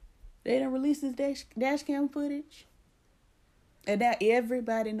 They didn't release this dash cam footage. And now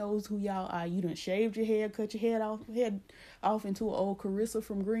everybody knows who y'all are. You done shaved your hair, cut your head off into an old Carissa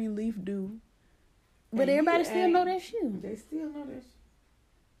from Greenleaf do. But And everybody you still know ain't- that's you. They still know that.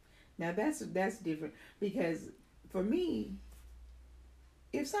 Now that's different because for me,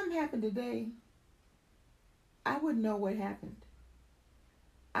 if something happened today, I wouldn't know what happened.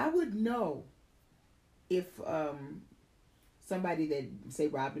 I would know if somebody that say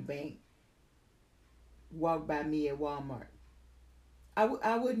robbed a bank walked by me at Walmart.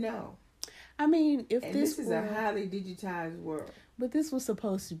 I would know. I mean, if And this this is were, a highly digitized world. but this was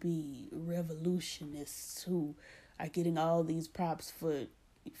supposed to be revolutionists who are getting all these props for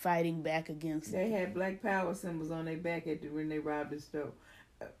fighting back against. They had Black Power symbols on their back when they robbed the store.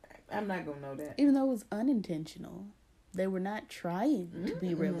 I'm not gonna know that. Even though it was unintentional, they were not trying to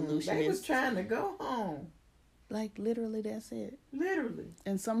be revolutionists. They was trying to go home. Like literally, that's it. Literally.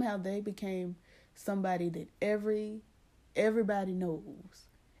 And somehow they became somebody that everybody knows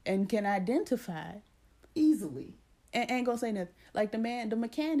and can identify. Easily. And ain't gonna say nothing. Like the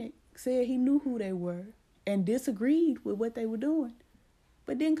mechanic said he knew who they were and disagreed with what they were doing,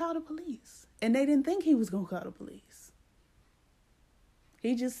 but didn't call the police. And they didn't think he was gonna call the police.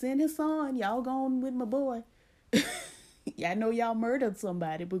 He just sent his son, y'all going with my boy. I know y'all murdered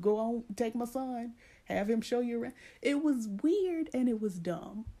somebody, but go on, take my son, have him show you around. It was weird and it was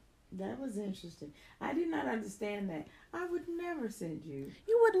dumb. That was interesting. I did not understand that. I would never send you.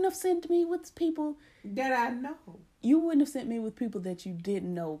 You wouldn't have sent me with people That I know. You wouldn't have sent me with people that you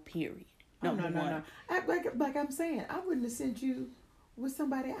didn't know, period. No. Number one. Like I'm saying, I wouldn't have sent you with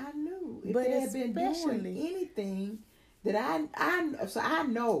somebody I knew. If But they had been doing especially- anything that I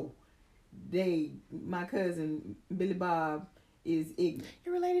know my cousin Billy Bob is ignorant.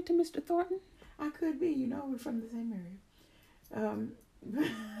 You're related to Mr. Thornton? I could be, we're from the same area.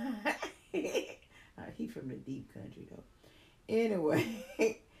 He from the deep country though. Anyway,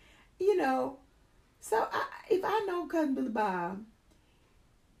 so if I know cousin Billy Bob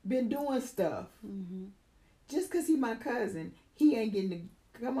been doing stuff, Mm-hmm. just because he my cousin, he ain't getting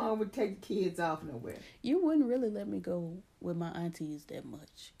to come over and take the kids off nowhere. You wouldn't really let me go with my aunties that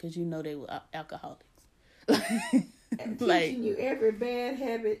much because you know they were alcoholics. And Like- teaching you every bad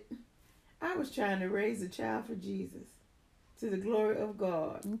habit. I was trying to raise a child for Jesus, to the glory of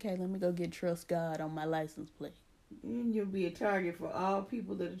God. Okay, let me go get Trust God on my license plate. And you'll be a target for all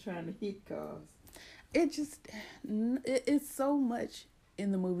people that are trying to hit cars. It's so much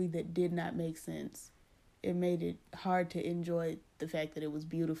in the movie that did not make sense. It made it hard to enjoy the fact that it was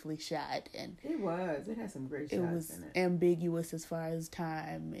beautifully shot and It was. It had some great it shots was in it. ambiguous as far as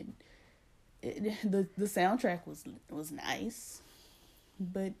time, and the soundtrack was nice,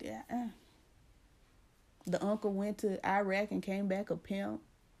 but the uncle went to Iraq and came back a pimp.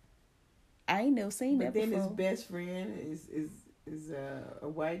 I ain't never seen But that then before. his best friend is a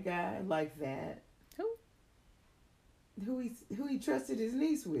white guy like that. Who he trusted his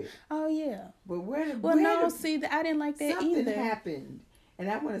niece with. Oh yeah. But where No, see, I didn't like that something either. happened, and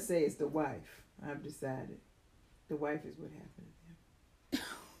I want to say it's the wife. I've decided the wife is what happened to them.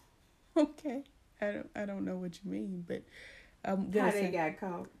 Okay, I don't know what you mean, but I'm How gonna they say got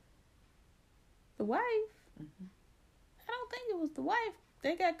caught. the wife. Mhm. I don't think it was the wife.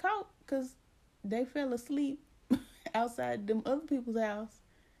 They got caught because they fell asleep outside them other people's house,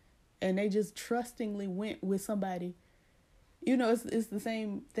 and they just trustingly went with somebody. It's the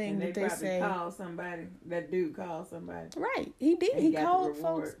same thing And that they they probably say. called somebody. That dude called somebody. Right, he did. And He got the called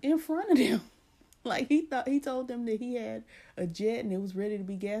reward. folks in front of them. Like he told them that he had a jet and it was ready to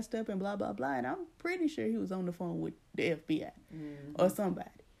be gassed up and blah blah blah. And I'm pretty sure he was on the phone with the FBI or somebody,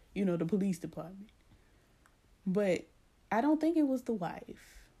 the police department. But I don't think it was the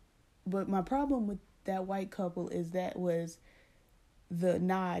wife. But my problem with that white couple is that was the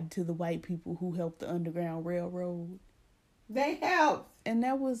nod to the white people who helped the Underground Railroad. They helped. And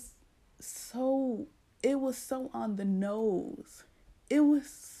that was it was so on the nose. It was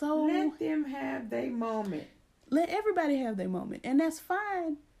so... Let them have their moment. Let everybody have their moment. And that's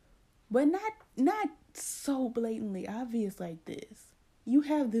fine. But not so blatantly obvious like this. You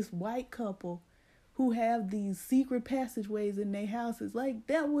have this white couple who have these secret passageways in their houses. Like,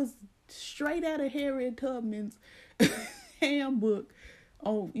 that was straight out of Harriet Tubman's handbook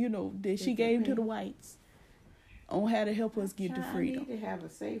on, that she gave to the whites on how to help us get to freedom. I need to have a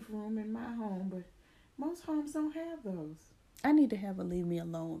safe room in my home, but most homes don't have those. I need to have a leave me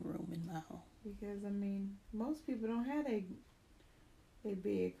alone room in my home. Because, most people don't have their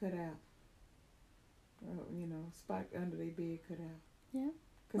bed cut out. Or, spot under their bed cut out. Yeah.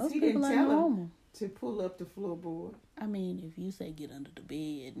 Because Most he people didn't are tell them normal. to pull up the floorboard. I mean, if you say get under the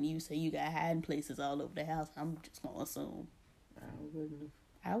bed and you say you got hiding places all over the house, I'm just going to assume. I wouldn't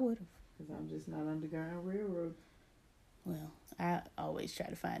have. I would have. Because I'm just not Underground Railroad. Well, I always try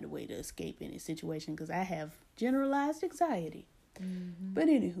to find a way to escape any situation because I have generalized anxiety. Mm-hmm. But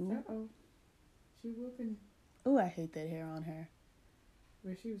anywho. Uh-oh. She whooping. Oh, I hate that hair on her.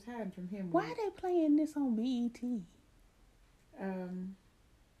 Well, she was hiding from him. Why are they playing this on BET?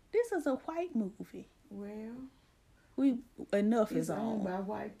 This is a white movie. Well, enough it's is owned on. by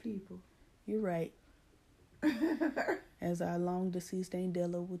white people. You're right. As our long deceased Aunt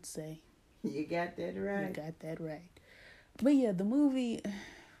Della would say. You got that right. You got that right. But yeah, the movie,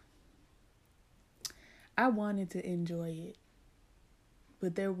 I wanted to enjoy it.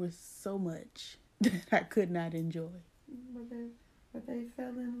 But there was so much that I could not enjoy. But they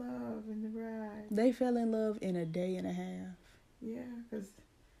fell in love in the ride. They fell in love in a day and a half. Yeah, because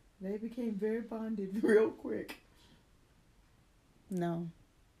they became very bonded real quick. No.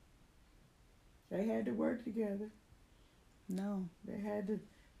 They had to work together. No. They had to,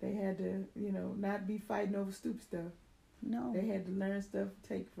 not be fighting over stupid stuff. No. They had to learn stuff,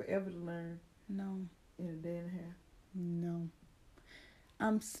 take forever to learn. No. In a day and a half. No.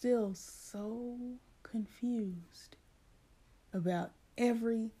 I'm still so confused about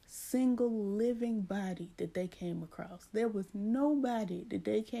every single living body that they came across. There was nobody that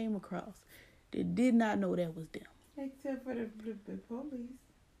they came across that did not know that was them. Except for the police.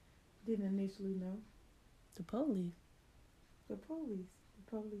 Didn't initially know. The police? The police. The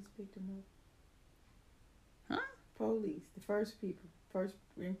police picked them up. Huh? Police. The first people. First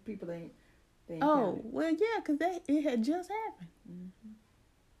people they ain't Oh, counted. well, yeah, because it had just happened. Mm-hmm.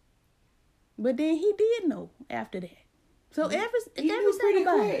 But then he did know after that. So he every knew single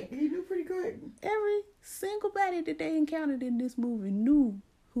body, quick. He knew pretty quick. every single body that they encountered in this movie knew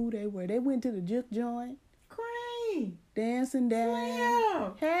who they were. They went to the juke joint, Crane, dancing down.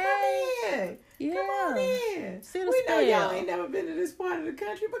 Slim, Hey, come in. yeah, Come on in. sit a We know spell. y'all ain't never been to this part of the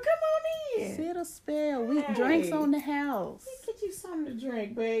country, but come on in. Sit a spell. We Hey. drinks on the house. Let me get you something to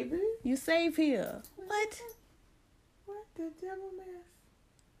drink, baby. You safe here. What? What the devil mess?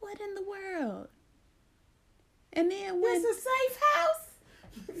 What in the world? And then when It's a safe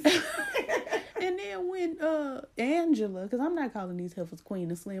house. and then when Angela, because I'm not calling these heifers Queen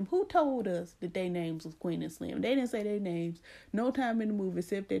and Slim, who told us that their names was Queen and Slim? They didn't say their names no time in the movie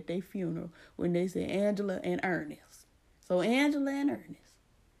except at their funeral when they said Angela and Ernest. So Angela and Ernest.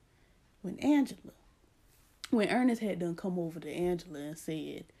 When Ernest had done come over to Angela and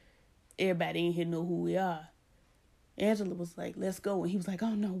said, everybody in here know who we are, Angela was like, let's go. And he was like,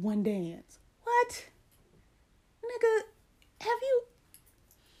 oh no, one dance. What? Nigga,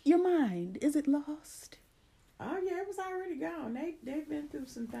 your mind, is it lost? Oh yeah, it was already gone. They've been through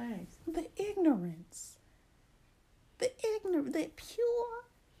some things. The ignorance. The pure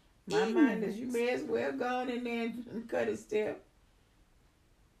My ignorance. mind is you may as well go on in there and cut a step.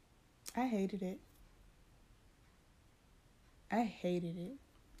 I hated it.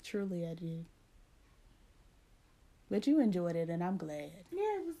 Truly I did. But you enjoyed it and I'm glad.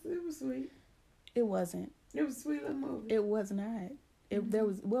 Yeah, it was sweet. It wasn't. It was a sweet little movie. It was not.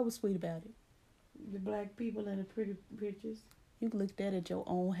 What was sweet about it? The black people and the pretty pictures. You looked at your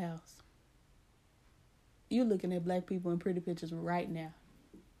own house. You looking at black people in pretty pictures right now.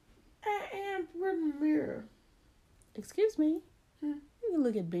 I am from the mirror. Excuse me. Hmm. You can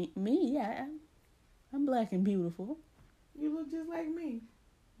look at me. Yeah, I'm black and beautiful. You look just like me.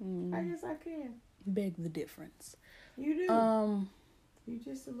 Mm. I guess I can. Beg the difference. You do. You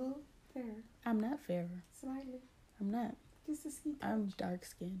just a little fairer. I'm not fairer. Slightly. I'm not. Just a skeet. I'm dark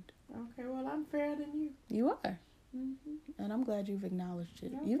skinned. Okay, well I'm fairer than you. You are. Mm-hmm. And I'm glad you've acknowledged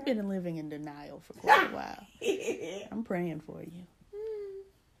it. Okay. You've been living in denial for quite a while. I'm praying for you.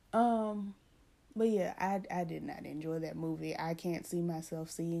 But yeah, I did not enjoy that movie. I can't see myself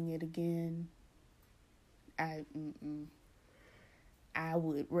seeing it again. I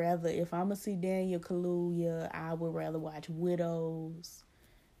would rather, if I'm gonna see Daniel Kaluuya, I would rather watch Widows.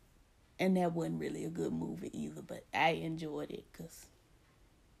 And that wasn't really a good movie either, but I enjoyed it because,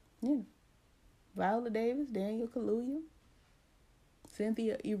 Viola Davis, Daniel Kaluuya,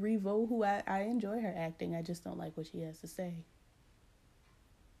 Cynthia Erivo, who I enjoy her acting. I just don't like what she has to say.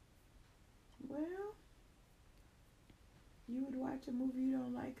 Well, you would watch a movie you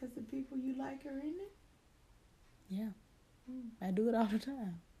don't like because the people you like are in it? Yeah. I do it all the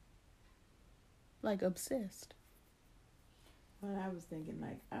time. Like, obsessed. Well, I was thinking,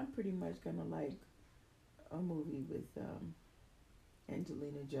 like, I'm pretty much going to like a movie with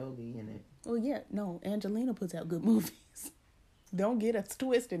Angelina Jolie in it. Well, yeah, no, Angelina puts out good movies. Don't get us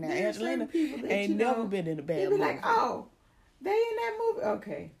twisted now. There are certain Angelina people that, ain't never been in a bad They'll be movie. like, oh, they in that movie?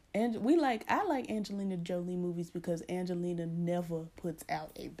 Okay. And I like Angelina Jolie movies because Angelina never puts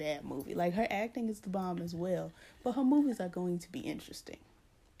out a bad movie. Like, her acting is the bomb as well, but her movies are going to be interesting,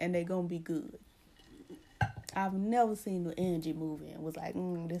 and they're going to be good. I've never seen the Angie movie and was like,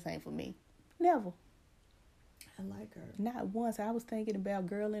 this ain't for me. Never. I like her. Not once. I was thinking about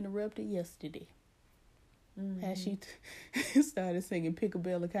Girl Interrupted yesterday. Mm-hmm. As she started singing Pick a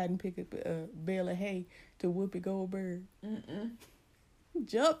Bale of Cotton, Pick a Bale of Hay to Whoopi Goldberg.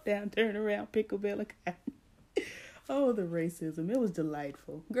 Jump down, turn around, pick a bale of cotton. Oh, the racism. It was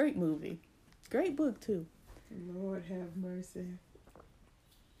delightful. Great movie. Great book, too. Lord have mercy.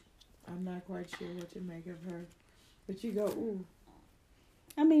 I'm not quite sure what to make of her. But you go, ooh.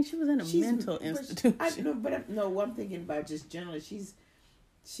 I mean, she was in a mental institution. I'm thinking about just generally. She's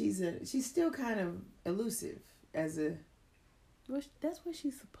still kind of elusive as a. Well, that's what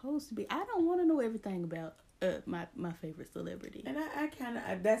she's supposed to be. I don't want to know everything about my favorite celebrity. And I kind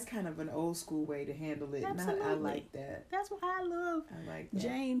of that's kind of an old school way to handle it. Absolutely. And I like that. That's what I love. I like that.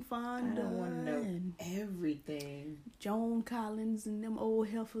 Jane Fonda. I don't want to know everything. Joan Collins and them old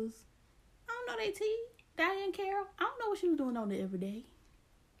heifers. I don't know they tea. Diane Carroll. I don't know what she was doing on the Everyday.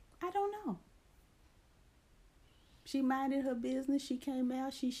 I don't know. She minded her business. She came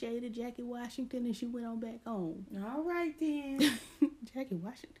out. She shaded Jackie Washington, and she went on back home. All right then. Jackie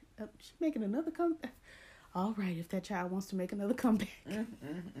Washington. She making another comeback. All right, if that child wants to make another comeback.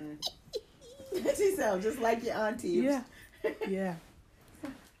 She sounds just like your auntie. Yeah. Yeah.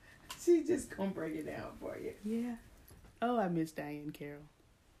 She just gonna break it down for you. Yeah. Oh, I miss Diane Carroll.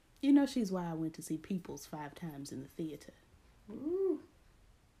 You know, she's why I went to see Peoples 5 times in the theater. Ooh.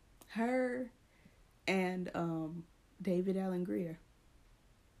 Her and David Alan Grier.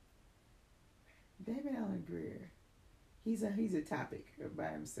 David Alan Grier. He's a topic by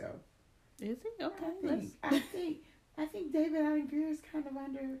himself. Is he? Okay. I think David Alan Grier is kind of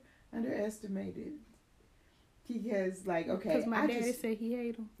underestimated. Because Because my daddy said he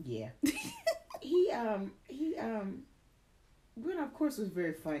hated him. Yeah. he well, of course, was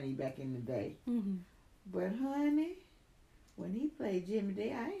very funny back in the day. Mm-hmm. But honey, when he played Jimmy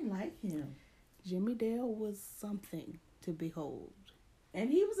Dale, I didn't like him. Jimmy Dale was something to behold. And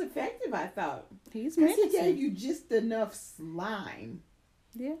he was effective, I thought. He's because he menacing. gave you just enough slime.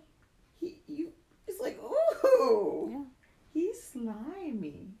 Yeah. It's like, ooh. Yeah. He's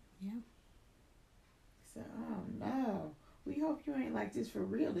slimy. Yeah. So, oh no. We hope you ain't like this for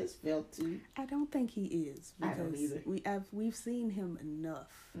real. This felt too. I don't think he is. I don't either. We've seen him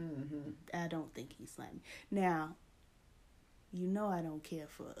enough. Mm-hmm. I don't think he's slimy. Now, you know I don't care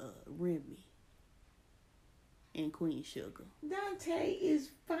for Remy and Queen Sugar. Dante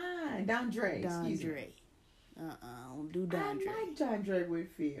is fine. Dondre. I don't do Dondre. I like Dondre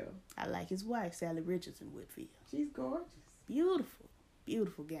Whitfield. I like his wife, Sally Richardson Whitfield. She's gorgeous. Beautiful.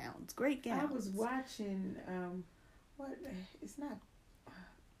 Beautiful gowns. Great gowns. I was watching, what, it's not,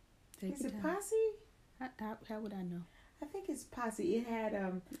 is it Posse? How would I know? I think it's Posse. It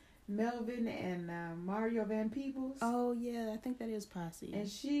had Melvin and Mario Van Peebles. Oh, yeah, I think that is Posse. And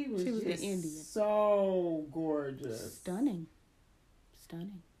she was the just Indian. So gorgeous. Stunning.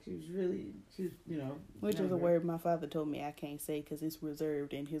 She was, Which is a word my father told me I can't say because it's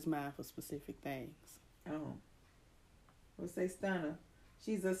reserved in his mind for specific things. Oh. We'll say stunner.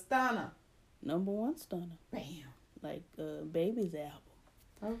 She's a stunner. Number 1 stunner. Bam. Like Baby's album.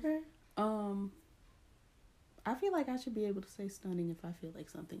 Okay. I feel like I should be able to say stunning if I feel like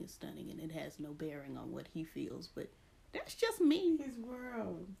something is stunning and it has no bearing on what he feels, but that's just me. His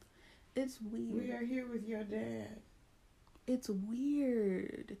world. It's weird. We are here with your dad. It's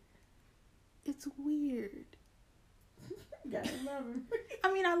weird. Gotta love him.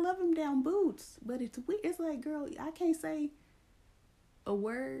 I mean, I love him down boots, but it's weird. It's like, girl, I can't say a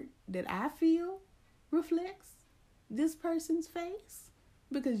word that I feel reflects this person's face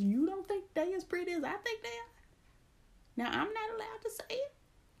because you don't think they as pretty as I think they are. Now, I'm not allowed to say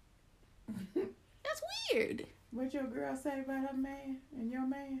it. That's weird. What your girl say about her man and your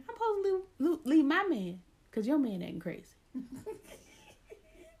man? I'm supposed to leave my man because your man ain't crazy.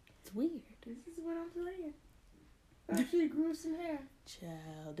 It's weird. This is what I'm saying. Oh, she grew some hair.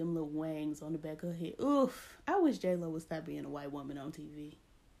 Child, them little wangs on the back of her head. Oof. I wish J-Lo would stop being a white woman on TV.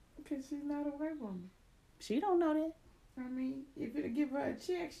 Because she's not a white woman. She don't know that. I mean, if it'll give her a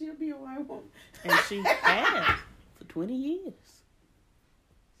check, she'll be a white woman. And she has for 20 years.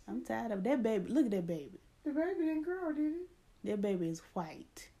 I'm tired of that baby. Look at that baby. The baby didn't grow, did it? That baby is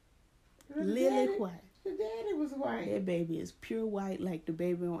white. The Lily daddy, white. The daddy was white. That baby is pure white like the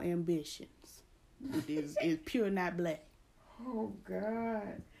baby on Ambitions. It's pure, not black. Oh,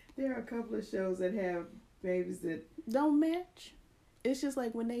 God. There are a couple of shows that have babies that don't match. It's just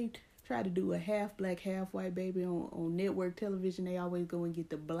like when they try to do a half black, half white baby on network television, they always go and get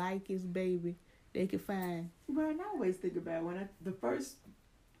the blackest baby they could find. Well, and I always think about the first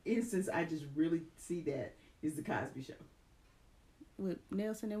instance I just really see that is the Cosby Show. With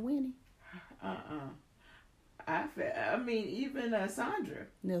Nelson and Winnie. I mean, even Sandra.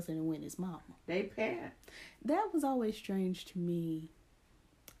 Nelson and Winnie's mama. They pair. That was always strange to me.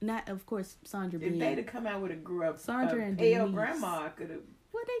 Not, of course, Sandra If being... they'd have come out with a Sandra and pale Denise. grandma, I could have...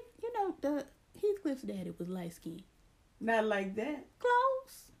 Well, the Heathcliff's daddy was light skinned. Not like that.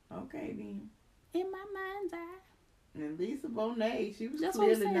 Close. Okay, then. In my mind's eye. And Lisa Bonet, she was That's what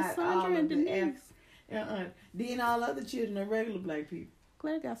I'm clearly saying, not Sandra all and of the Denise. Then all other children are regular black people.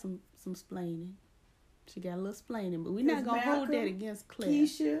 Claire got some splaining. She got a little splaining, but we're not going to hold that against Claire.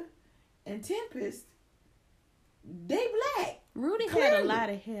 Keisha and Tempest, they black. Rudy Clearly. had a lot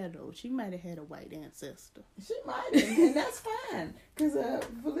of hair, though. She might have had a white ancestor. She might have, and that's fine. Because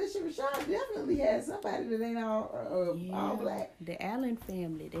Felicia Rashad definitely had somebody that ain't all black. The Allen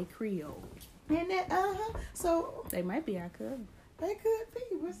family, they Creole. And that, so... They might be our cousin. They could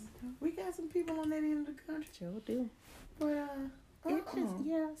be. We got some people on that end of the country. Sure do. But, It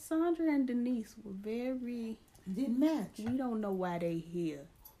just, Sandra and Denise were very... Didn't match. We don't know why they here.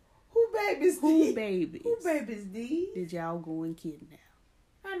 Who babies Who these? babies? Who babies these? Did y'all go and kidnap?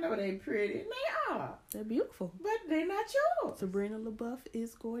 I know they pretty. They are. They're beautiful. But they're not yours. Sabrina LaBeouf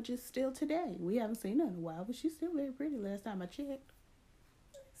is gorgeous still today. We haven't seen her in a while, but she's still very pretty last time I checked.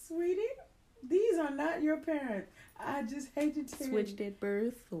 Sweetie, these are not your parents. I just hate to tell Switched you. at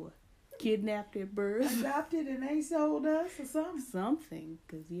birth or kidnapped at birth. Adopted and they sold us or something. Something.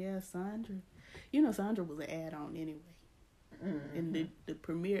 Because, Sandra. Sandra was an add-on anyway. Mm-hmm. In the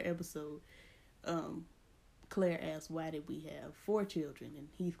premiere episode, Claire asked, why did we have 4 children? And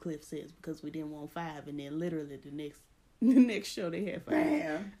Heathcliff says, because we didn't want 5. And then literally the next show they had 5.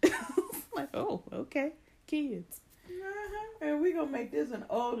 Bam. Like, oh, okay. Kids. And we gonna make this one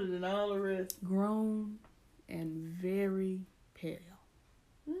older than all the rest. Grown and very pale.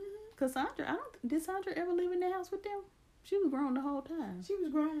 Because Sandra, did Sandra ever live in the house with them? She was grown the whole time. She was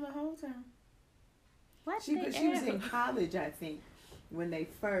grown the whole time. Why She did was they add in her? college, I think, when they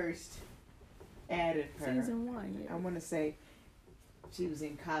first added her. Season 1, yeah. I want to say she was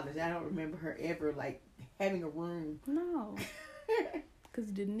in college. I don't remember her ever having a room. No. Because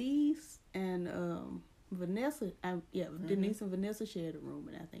Denise and Vanessa, Denise and Vanessa shared a room,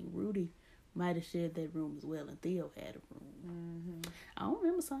 and I think Rudy might have shared that room as well, and Theo had a room. I don't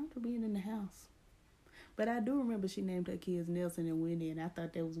remember Sandra being in the house. But I do remember she named her kids Nelson and Winnie, and I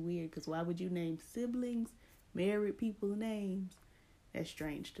thought that was weird, because why would you name siblings, married people's names? That's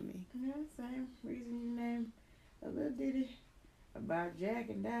strange to me. Yeah, same reason you named a little ditty about Jack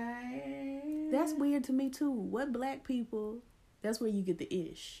and Diane. That's weird to me, too. What black people, that's where you get the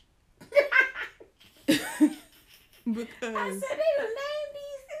ish. Because I said they would name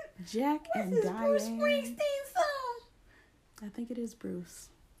these. Jack and What's Diane. this Bruce Springsteen song? I think it is Bruce.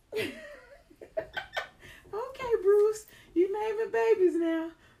 Okay, Bruce, you naming babies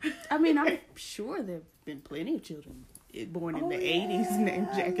now. I mean, I'm sure there have been plenty of children born in the 80s named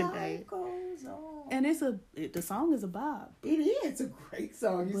Jack and Diane. Goes on. And the song is a bop. It is a great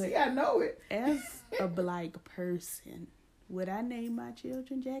song. You see, I know it. As a black person, would I name my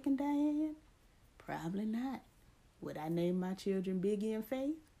children Jack and Diane? Probably not. Would I name my children Biggie and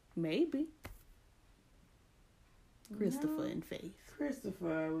Faith? Maybe. Christopher and Faith.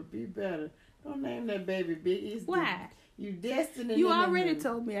 Christopher would be better. Don't name that baby Biggie. Why? You destined. You already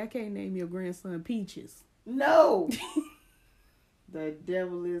told me I can't name your grandson Peaches. No. The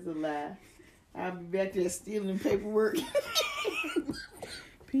devil is a lie. I'll be back there stealing paperwork.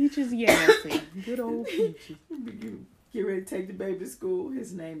 Peaches Yancey. Good old Peaches. You get ready to take the baby to school.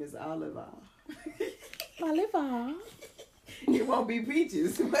 His name is Oliver. Oliver. It won't be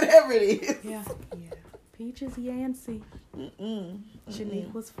Peaches, whatever it is. Yeah. Peaches Yancey.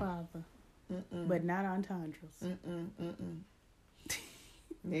 Shaniqua's father. But not Entendra's.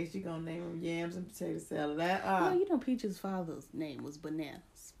 Next, you gonna name him Yams and Potato Salad. Well, Peach's father's name was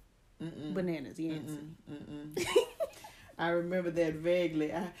Bananas. Bananas Yancey. I remember that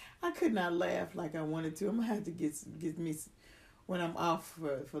vaguely. I could not laugh like I wanted to. I'm gonna have to get me when I'm off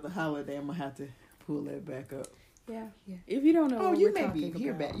for the holiday. I'm gonna have to pull that back up. Yeah. If you don't know, what you we're may be talking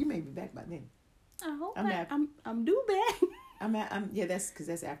here about. back. You may be back by then. I hope I'm due back. That's because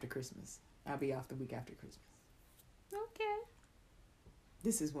that's after Christmas. I'll be off the week after Christmas. Okay.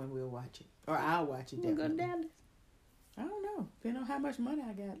 This is when we'll watch it, or I'll watch it. We'll go to Definitely. Dallas. I don't know. Depending on how much money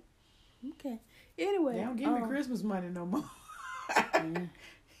I got. Okay. Anyway, They don't give me Christmas money no more.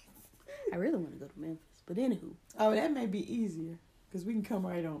 I really want to go to Memphis, but anywho. Oh, that may be easier. Because we can come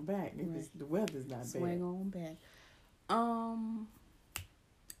right on back if Right. the weather's not Swing bad. on back.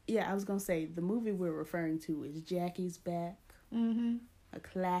 Yeah, I was gonna say the movie we're referring to is Jackie's Back, Mm-hmm. a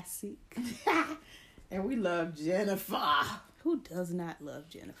classic. And we love Jennifer. Who does not love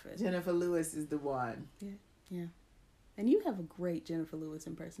Jennifer? Jennifer Lewis is the one. Yeah. And you have a great Jennifer Lewis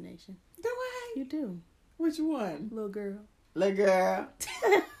impersonation. Do I? You do. Which one? Little girl. La girl.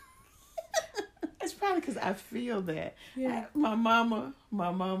 It's probably because I feel that. Yeah. My mama,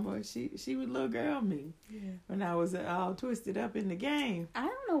 she would little girl me Yeah. when I was all twisted up in the game. I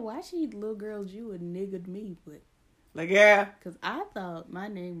don't know why she little girled you and niggered me, but La girl. because I thought my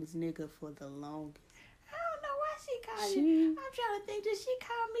name was nigga for the longest. I don't know why she called She- you. I'm trying to think. Did she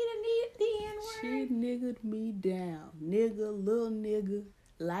call me the She N-word? niggered me down. Nigga, little nigga,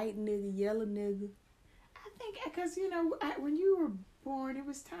 light nigga, yellow nigga. I think because, when you were born, it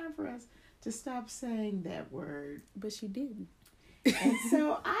was time for us to stop saying that word. But she didn't. And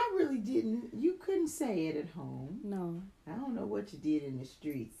so I really didn't. You couldn't say it at home. No, I don't know what you did in the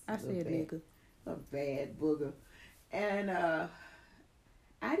streets. I little said bad, nigga. A bad booger. And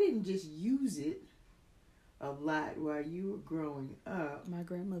I didn't just use it a lot while you were growing up. My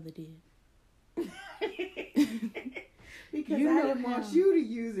grandmother did. Because You I know didn't want how- you to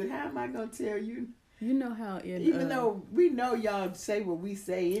use it. How am I going to tell you? You know how in Even though we know y'all say what we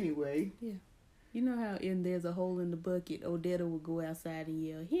say anyway. you know how in There's a Hole in the Bucket, Odetta would go outside and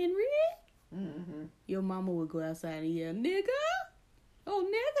yell, Henry. Mm-hmm. Your mama would go outside and yell, nigga. Oh,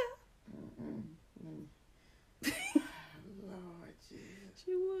 nigga. Lord Jesus.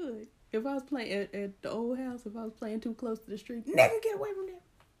 She would. If I was playing at the old house, if I was playing too close to the street, nigga, get away from there.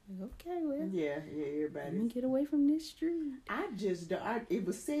 Okay, well, Yeah, let me everybody. get away from this street. I just don't. It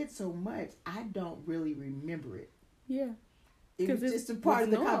was said so much, I don't really remember it. Yeah, It 'Cause was it's- just a part it's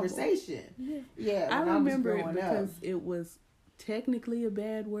of the normal. conversation. yeah. Yeah, I when I was remember it growing because up. it was technically a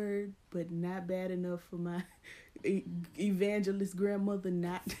bad word, but not bad enough for my evangelist grandmother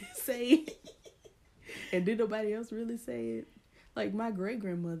not to say it. And did nobody else really say it? Like my great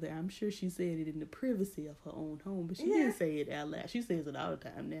grandmother, I'm sure she said it in the privacy of her own home, but she Yeah. didn't say it out loud. She says it all the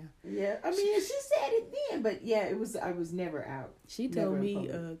time now. Yeah, I mean, she said it then, but yeah, it was. I was never out. She Never told in me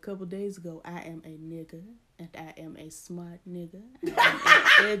public. a couple days ago, I am a nigga, and I am a smart nigga.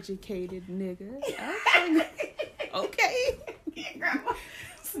 I am an educated nigga. I was like, okay. Grandma.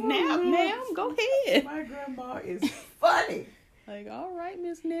 Snap, ma'am, go ahead. My grandma is funny. Like, all right,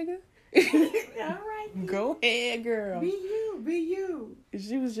 Miss Nigga. All right, Go ahead, girl. Be you, be you.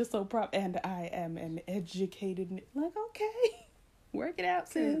 She was just so proud. And I am an educated like, okay. Work it out,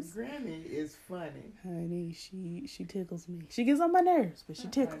 sis. Granny is funny. Honey, she tickles me. She gets on my nerves, but she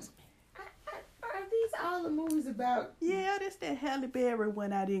tickles me. Are these all the movies about? Yeah, that's that Halle Berry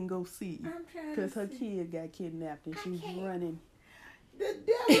one I didn't go see. I'm trying Because to her see. kid got kidnapped and I she's can't. running. The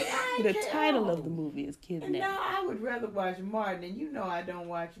devil. I The can't- title of the movie is And Kidnapped. no, I would rather watch Martin, and you know I don't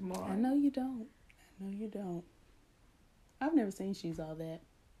watch Martin. I know you don't. I know you don't. I've never seen She's All That.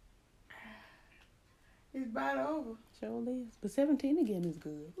 It's about over. Surely is. But 17 Again is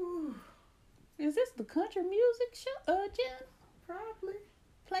good. Ooh, Is this the country music show, Jen? probably.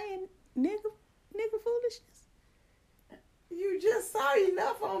 Playing nigga foolishness? You just saw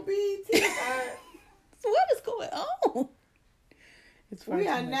enough on BET. So what is going on? It's far We too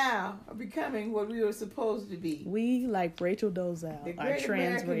are much. now becoming what we were supposed to be. We, like Rachel Dolezal, The are great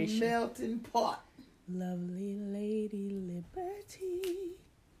American transracial. melting pot. Lovely Lady Liberty,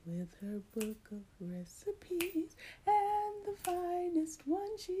 with her book of recipes, and the finest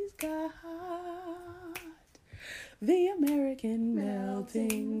one she's got. The American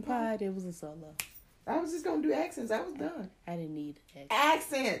melting pot. It was a solo. I was just going to do accents. I was done. I didn't need it.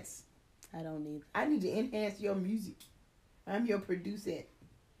 Accents. I don't need I need to enhance your music. I'm your producer.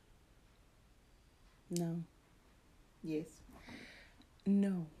 no. Yes.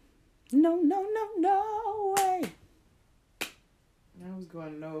 No. No way. I was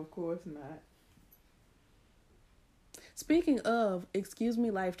going to know, of course not. Speaking of, excuse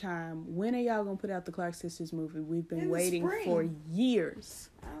me, Lifetime, when are y'all going to put out the Clark Sisters movie? We've been In the waiting spring. for years.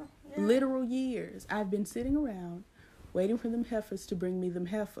 Oh, yeah. Literal years. I've been sitting around waiting for them heifers to bring me them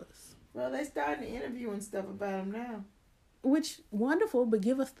heifers. Well, they starting to interview and stuff about them now. Which, wonderful, but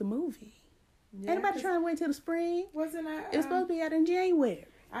give us the movie. Yeah, Anybody 'cause trying to wait till the spring? Wasn't I? It's supposed to be out in January.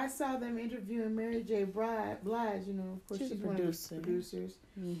 I saw them interviewing Mary J. Blige. You know, of course, She's she's a one of producer. the producers.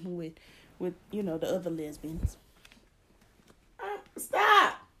 With you know, the other lesbians.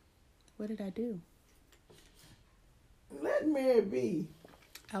 Stop! What did I do? Let Mary be.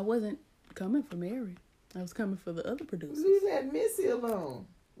 I wasn't coming for Mary. I was coming for the other producers. Leave that Missy alone.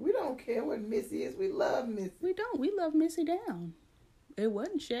 We don't care what Missy is. We love Missy. We don't. We love Missy Down. It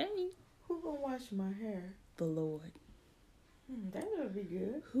wasn't shade. Who gonna wash my hair? The Lord. That would be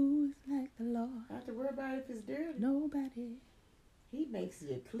good. Who's like the Lord? I have to worry about if it's dirty. Nobody. He makes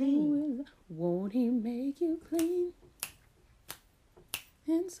you clean. Won't he make you clean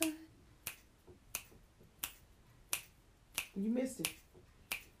inside? You missed it.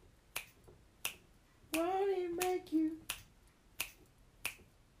 Won't he make you?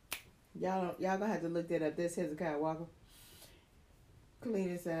 Y'all gonna have to look that up. This Hezekiah Walker. Clean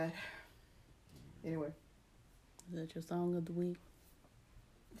inside. Anyway. Is that your song of the week?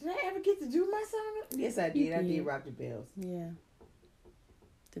 Did I ever get to do my song? Yes, I did. I did Rock the Bells. Yeah.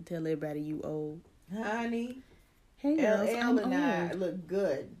 To tell everybody you old. Honey. Hey, girls, LL and I look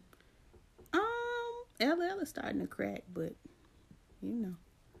good. LL is starting to crack, but you know.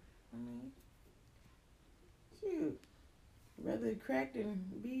 I mean, shoot. Rather crack than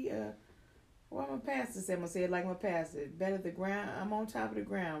be what my pastor said. I'm gonna say it like my pastor. Better the ground. I'm on top of the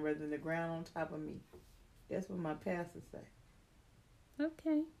ground rather than the ground on top of me. That's what my pastor say.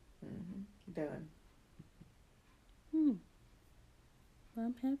 Okay. Done.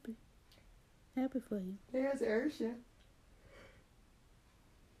 I'm happy. Happy for you. There's Ursha.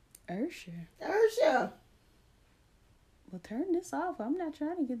 Ursha. Well, turn this off. I'm not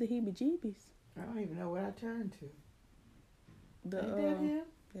trying to get the heebie-jeebies. I don't even know what I turned to. Ain't that him?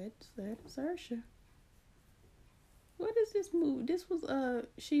 That's Ursha. What is this movie? This was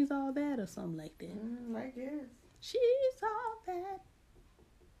She's All That or something like that. I guess. She's All That.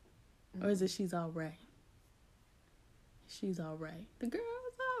 Or is it She's All Right? She's All Right. The girl's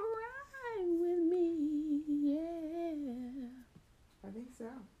all right with me. Yeah. I think so.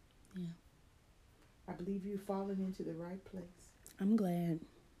 Yeah. I believe you've fallen into the right place. I'm glad.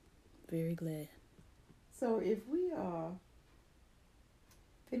 Very glad. So if we are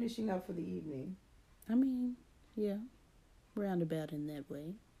finishing up for the evening. I mean, yeah. Roundabout in that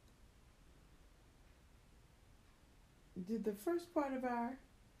way. Did the first part of our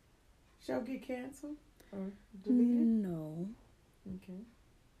show get canceled or deleted? No. Okay.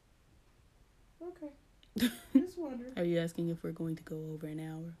 Just wondering. Are you asking if we're going to go over an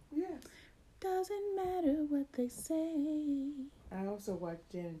hour? Yes. Doesn't matter what they say. I also watched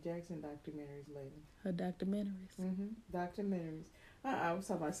Janet Jackson documentaries lately. Her documentaries? Documentaries. I was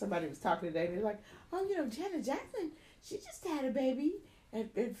talking about somebody was talking today. They're like, oh, Janet Jackson, she just had a baby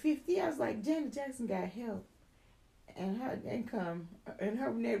at 50. I was like, Janet Jackson got help. And her income and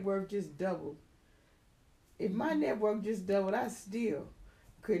her net worth just doubled. If my net worth just doubled, I still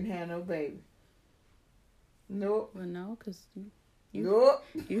couldn't have no baby. Nope. Well, no, because nope.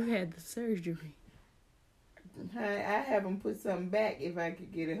 You had the surgery. I have them put something back if I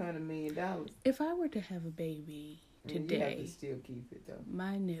could get $100 million. If I were to have a baby today, you have to still keep it though.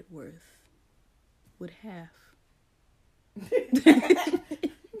 My net worth would half.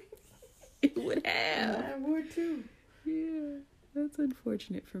 It would have. Mine would too. Yeah, that's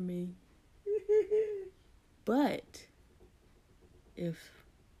unfortunate for me. But if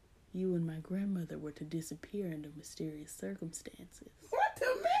you and my grandmother were to disappear under mysterious circumstances. What the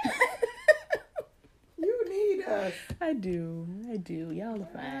man? You need us. I do. Y'all are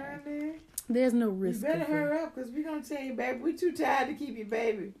fine. There's no risk. You better hurry up because we're going to tell you, baby, we too tired to keep your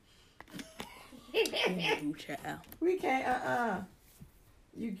baby. Ooh, child. We can't,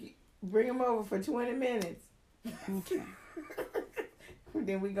 You bring him over for 20 minutes. Okay.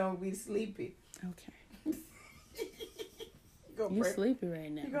 Then we going to be sleepy. Okay. You sleepy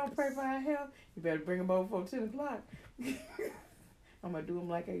right now. You going to pray for our health? You better bring him over for 10 o'clock. I'm going to do him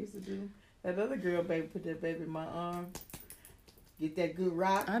like I used to do. That other girl, baby, put that baby in my arm. Get that good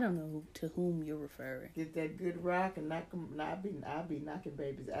rock. I don't know to whom you're referring. Get that good rock and knock them. I'll be knocking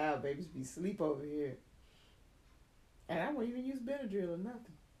babies out. Babies be asleep over here. And I won't even use Benadryl or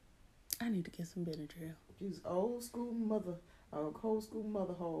nothing. I need to get some Benadryl. Use old school mother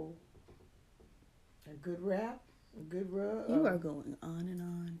hole. A good wrap. A good rub. You are going on and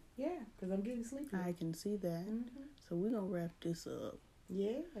on. Yeah, because I'm getting sleepy. I can see that. So we're going to wrap this up.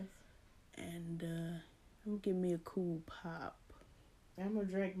 Yes. And I'm going to give me a cool pop. I'm going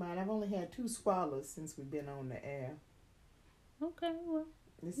to drink mine. I've only had 2 swallows since we've been on the air. Okay, well.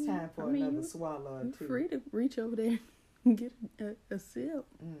 It's time for another swallow or 2. You're free to reach over there and get a sip.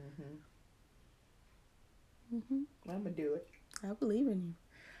 I'm going to do it. I believe in you.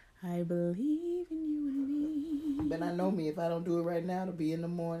 I believe in you and me. But I know me. If I don't do it right now, it'll be in the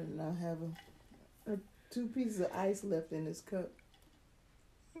morning and I'll have a 2 pieces of ice left in this cup.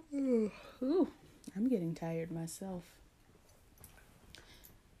 Ooh, I'm getting tired myself.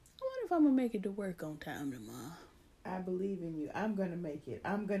 I wonder if I'm going to make it to work on time tomorrow. I believe in you. I'm going to make it.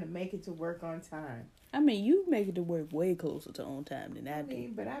 I'm going to make it to work on time. I mean, you make it to work way closer to on time than I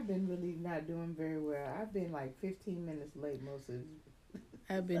do. But I've been really not doing very well. I've been like 15 minutes late most of the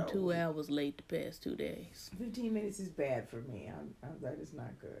I've been 2 hours late the past 2 days. 15 minutes is bad for me. That is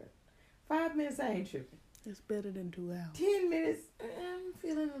not good. 5 minutes, I ain't tripping. It's better than 2 hours. 10 minutes, I'm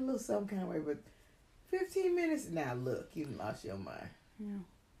feeling a little some kind of way, but 15 minutes, now look, you lost your mind. Yeah.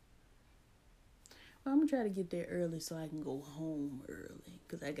 Well, I'm going to try to get there early so I can go home early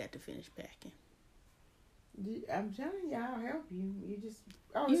because I got to finish packing. I'm telling you, I'll help you.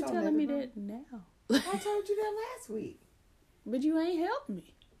 You're telling me that now. I told you that last week. But you ain't helped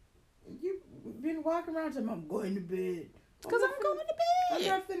me. You've been walking around telling me I'm going to bed. Because I'm going to bed. I'm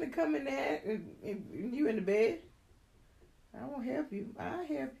not finna come in there and you in the bed. I won't help you. I'll help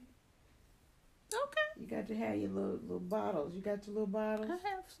you. Okay. You got to have your little bottles. You got your little bottles? I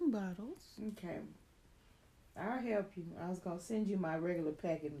have some bottles. Okay. I'll help you. I was going to send you my regular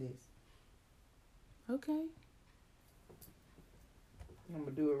packing list. Okay. I'm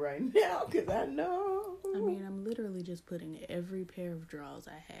going to do it right now because I know. I mean, I'm literally just putting every pair of drawers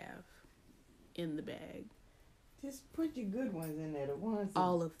I have in the bag. Just put your good ones in there, the ones.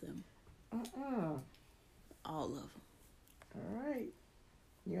 All of them. All of them. All right.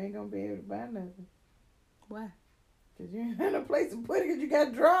 You ain't going to be able to buy nothing. Why? Because you ain't got no place to put it because you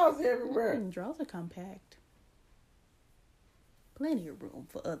got drawers everywhere. Drawers are compact. Plenty of room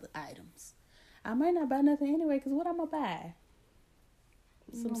for other items. I might not buy nothing anyway because what I'm going to buy?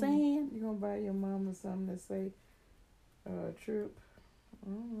 Some sand? You going to buy your mama something that say trip? I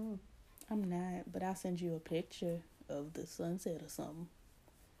don't know. I'm not, but I'll send you a picture of the sunset or something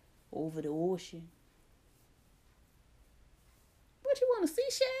over the ocean. What, you want a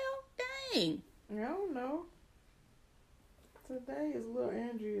seashell? Dang. I don't know. Today is little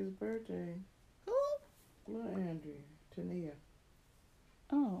Andrea's birthday. Who? Little Andrea, Tania.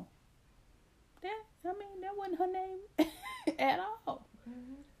 Oh. That wasn't her name at all.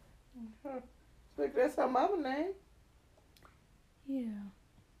 Mm-hmm. Look, that's her mama's name. Yeah.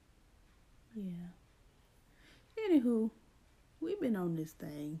 Anywho, we've been on this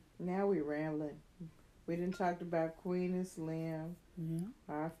thing. Now we rambling. We done talked about Queen and Slim. Yeah.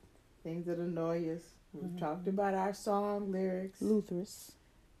 Our things that annoy us. We've talked about our song lyrics. Luther's.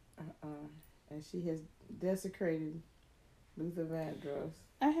 And she has desecrated Luther Vandross.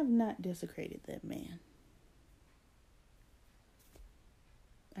 I have not desecrated that man.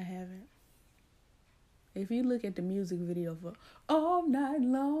 I haven't. If you look at the music video for All Night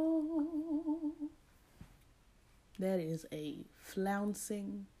Long, that is a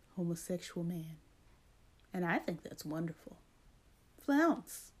flouncing homosexual man. And I think that's wonderful.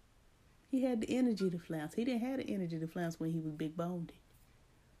 Flounce. He had the energy to flounce. He didn't have the energy to flounce when he was big boned.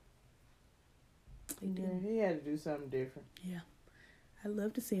 He had to do something different. Yeah. I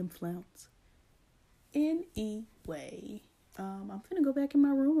love to see him flounce. Anyway, I'm finna go back in my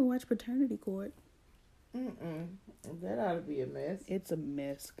room and watch Paternity Court. That ought to be a mess. It's a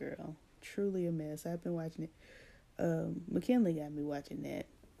mess, girl. Truly a mess. I've been watching it. McKinley got me watching that.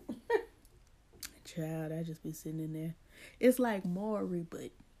 Child, I just be sitting in there. It's like Maury,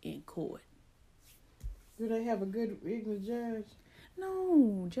 but in court. Do they have a good English judge?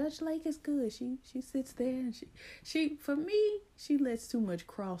 No, Judge Lake is good. She sits there and she for me, she lets too much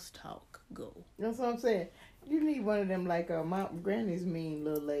crosstalk go. That's what I'm saying. You need one of them like my granny's mean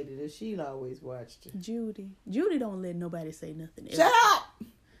little lady that she'd always watched. Judy don't let nobody say nothing else. Shut up!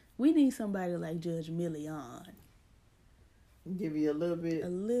 We need somebody like Judge Millian. Give you a little bit. A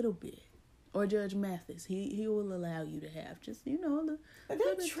little bit. Or Judge Mathis. He will allow you to have just, a little.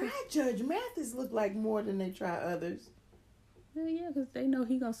 They try Judge Mathis look like more than they try others. Well, yeah, because they know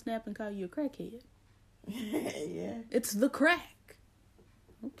he gonna snap and call you a crackhead. Yeah. It's the crack.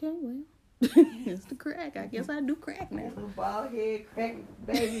 Okay, well. It's the crack. I guess I do crack now. Little bald head crack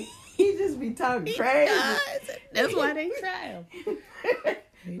baby. He just be talking crazy. That's why they try him.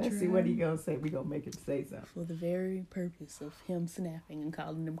 Let's see what he gonna say. We gonna make him say something. For the very purpose of him snapping and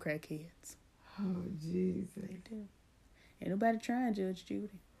calling them crackheads. Oh, Jesus. They do. Ain't nobody trying Judge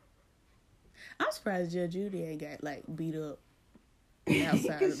Judy. I'm surprised Judge Judy ain't got beat up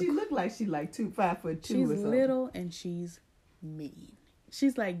outside. Because she looked like she 5'2" She's or something. little and she's mean.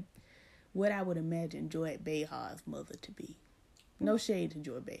 She's like what I would imagine Joy Behar's mother to be. No shade to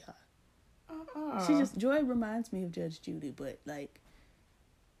Joy Behar. Joy reminds me of Judge Judy, but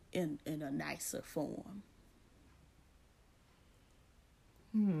in a nicer form.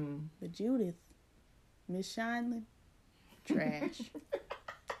 But Judith, Miss Shineland, trash.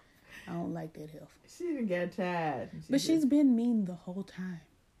 I don't like that heifer. She done got tired. She's been mean the whole time.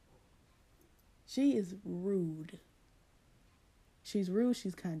 She is rude. She's rude.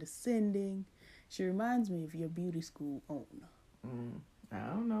 She's condescending. She reminds me of your beauty school owner. I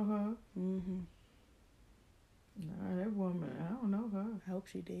don't know her. Mm-hmm. No, that woman, I don't know her. I hope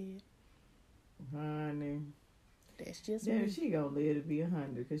she did. Honey. That's just Yeah, me. she gonna live to be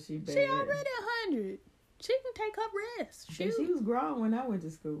 100 because she bad. She already 100. She can take her rest. She was grown when I went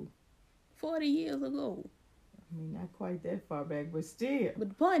to school. 40 years ago. I mean, not quite that far back, but still. But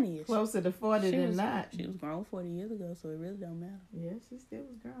the point is, Closer to 40 than not. She was grown 40 years ago, so it really don't matter. Yeah, she still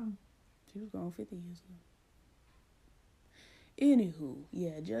was grown. She was grown 50 years ago. Anywho,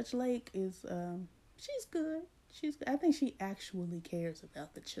 yeah, Judge Lake is, she's good. I think she actually cares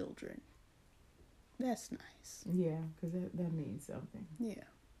about the children. That's nice. Yeah, because that means something. Yeah.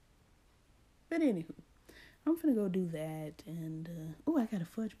 But anywho, I'm finna go do that, and, I got a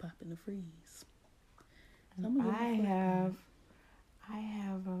fudge pop in the freeze. So I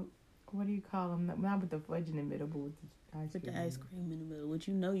have a, what do you call them? Not with the fudge in the middle, but with the ice cream. With the ice cream in the middle, which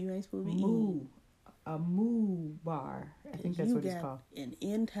you know you ain't supposed to be eating. A moo bar. I think that's what it's called. An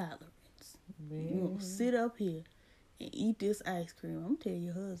intolerance. Man. You gonna sit up here and eat this ice cream. I'm gonna tell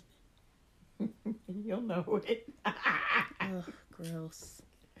your husband. You'll know it. Ugh, gross.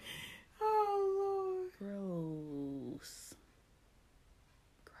 Oh, Lord. Gross.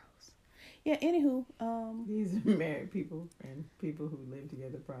 Yeah, anywho, these are married people and people who live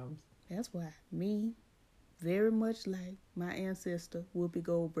together problems. That's why me, very much like my ancestor Whoopi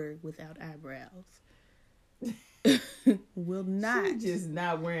Goldberg without eyebrows, will not. She's just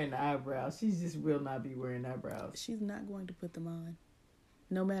not wearing the eyebrows. She just will not be wearing eyebrows. She's not going to put them on,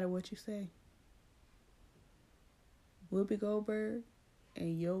 no matter what you say. Whoopi Goldberg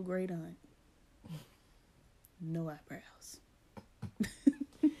and your great aunt, no eyebrows.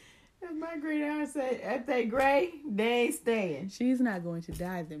 My great aunt said, if they gray, they ain't staying. She's not going to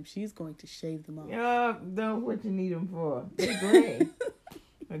dye them. She's going to shave them off. Don't what you need them for. They're gray.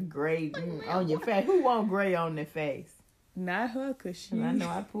 A gray on your face. Who want gray on their face? Not her, because she... I know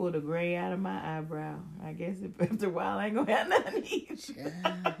I pulled a gray out of my eyebrow. I guess after a while I ain't going to have nothing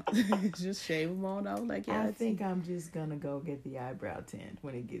either. Just shave them on off like that. I think I'm just going to go get the eyebrow tint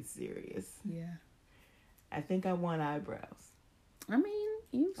when it gets serious. Yeah. I think I want eyebrows. I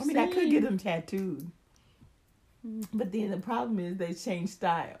could get them tattooed. Mm-hmm. But then the problem is they change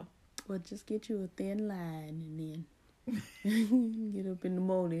style. Well, just get you a thin line and then get up in the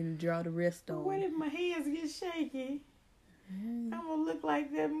morning and draw the rest on. What if my hands get shaky? I'm going to look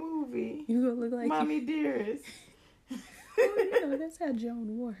like that movie. You going to look like Mommy Dearest. Well, that's how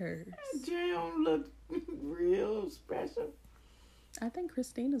Joan wore hers. Joan looked real special. I think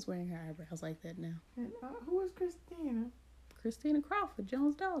Christina's wearing her eyebrows like that now. And, who is Christina? Christina Crawford,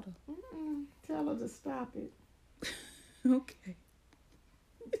 Joan's daughter. Tell her to stop it. Okay.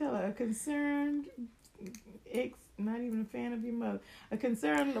 Tell her a concerned not even a fan of your mother. A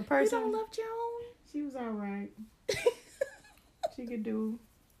concerned person. You don't love Joan? She was all right. She could do,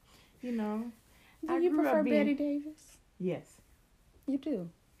 Do you prefer Betty Davis? Yes. You do?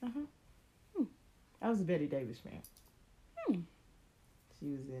 Uh-huh. I was a Betty Davis fan. She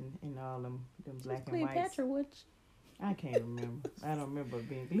was in all them black and whites. Cleopatra, which I can't remember. I don't remember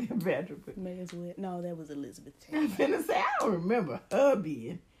being Cleopatra. But may as well. No, that was Elizabeth Taylor. I'm finna say, I don't remember her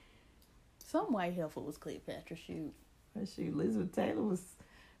being. Some white heifer was Cleopatra, shoot. Elizabeth Taylor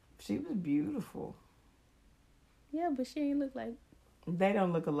she was beautiful. Yeah, but she ain't look like... They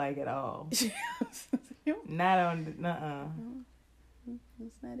don't look alike at all. Not on the...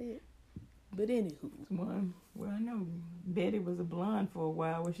 That's not it. But anywho. Well, I know Betty was a blonde for a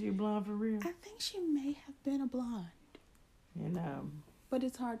while. Was she a blonde for real? I think she may have been a blonde. And but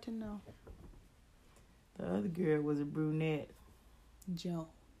it's hard to know. The other girl was a brunette. Joan.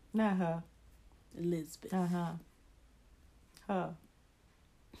 Not her. Elizabeth. Uh-huh. Her.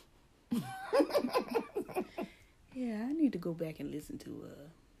 Yeah, I need to go back and listen to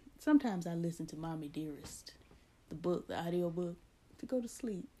sometimes I listen to Mommy Dearest, the audio book, to go to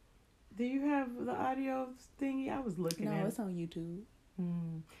sleep. Do you have the audio thingy? I was looking at it. No, it's on YouTube.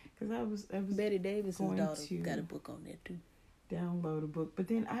 Because I was Betty Davis's daughter got a book on there too. Download a book, but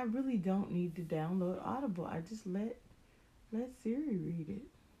then I really don't need to download Audible. I just let Siri read it.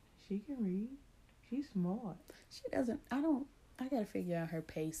 She can read. She's smart. She doesn't. I gotta figure out her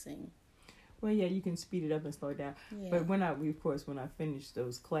pacing. Well, yeah, you can speed it up and slow it down. Yeah. But when I finished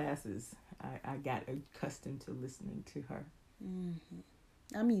those classes, I got accustomed to listening to her. Mm-hmm.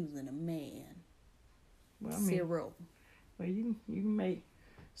 I'm using a man. Well, Zero. Well, you can make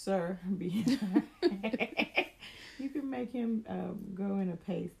Sir be. You can make him go in a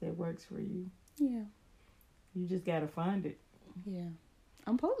pace that works for you. Yeah. You just gotta find it. Yeah.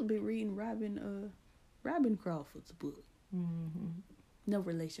 I'm supposed to be reading Robin Crawford's book. Mm-hmm. No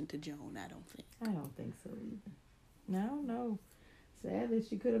relation to Joan, I don't think. I don't think so either. No. Sadly,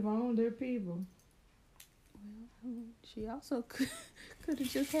 she could have owned her people. Well, she also could have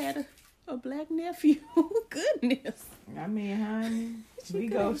just had a black nephew. Goodness. I mean, honey, She we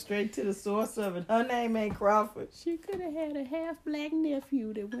could go have- straight to the source of it. Her name ain't Crawford. She could have had a half black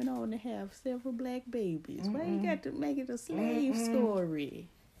nephew that went on to have several black babies. Why you got to make it a slave story?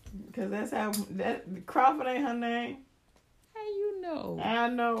 Because that's how, Crawford ain't her name. How you know? I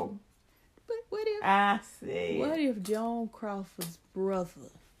know. But what if I see. What if Joan Crawford's brother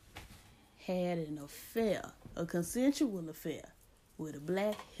had an affair, a consensual affair, with a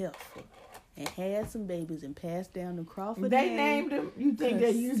black heifer and had some babies and passed down the Crawford They name? named him. You think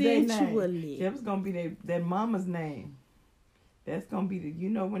they used their name? Consensually. That was gonna be their mama's name. That's gonna be the. You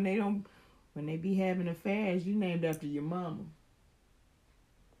know when they be having affairs, you named after your mama.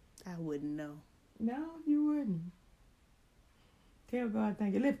 I wouldn't know. No, you wouldn't. Tell God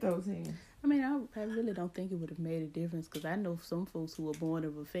thank you. Lift those hands. I mean, I really don't think it would have made a difference because I know some folks who were born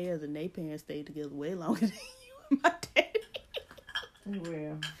of affairs and their parents stayed together way longer than you and my daddy.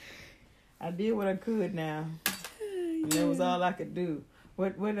 Well, I did what I could now. And that was all I could do.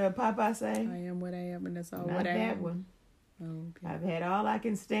 What Popeye say? I am what I am, and that's all Not what I that am. one. Oh, okay. I've had all I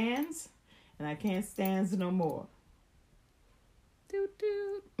can stand, and I can't stand no more. Doot,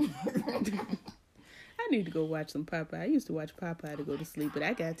 doot. I need to go watch some Popeye. I used to watch Popeye to go to sleep, but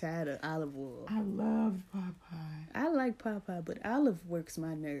I got tired of Olive Oil. I loved Popeye. I like Popeye, but Olive works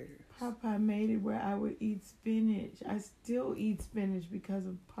my nerves. Popeye made it where I would eat spinach. I still eat spinach because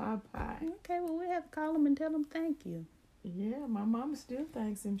of Popeye. Okay, well, we have to call him and tell him thank you. Yeah, my mama still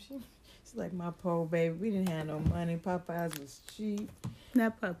thanks him. She's like my poor baby. We didn't have no money. Popeyes was cheap.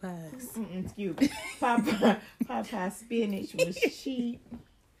 Not Popeyes. Excuse me. Popeye spinach was cheap.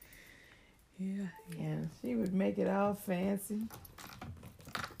 Yeah. And she would make it all fancy.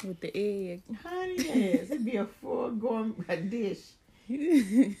 With the egg. Honey, yes. It'd be a a dish.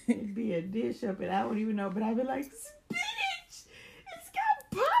 It'd be a dish up, and I wouldn't even know, but I'd be like, spinach! It's got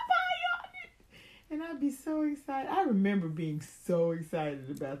Popeye on it! And I'd be so excited. I remember being so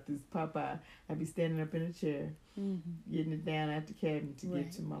excited about this Popeye. I'd be standing up in a chair, getting it down out the cabinet to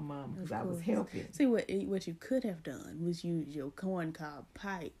get to my mom, because I was helping. See, what you could have done was use your corncob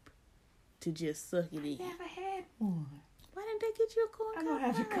pipe to just suck it in. Never had one. Why didn't they get you a corncob I'm going to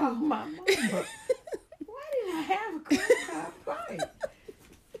have to pipe? call my mama. Why didn't I have a corncob pipe?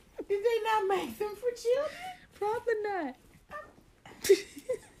 Did they not make them for children? Probably not.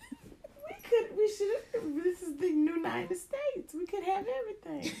 We should. This is the United States. We could have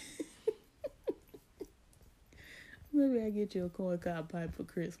everything. Maybe I get you a corncob pipe for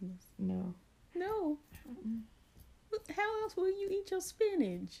Christmas. No. No. How else will you eat your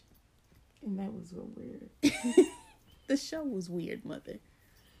spinach? And that was so weird. The show was weird, Mother.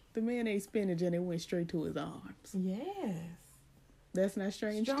 The man ate spinach and it went straight to his arms. Yes. That's not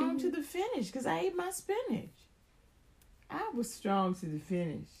strange Strong to to you? the finish, because I ate my spinach. I was strong to the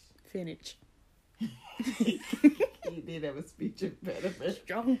finish. Finish. He did have a speech impediment.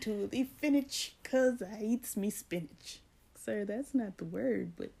 Strong to the finish, 'cause I eats me spinach. Sir, that's not the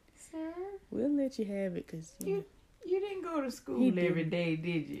word, but Sir, we'll let you have it, 'cause you didn't go to school He every didn't. day,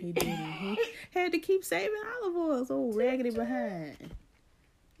 did you? he didn't. He had to keep saving olive oil, so raggedy behind.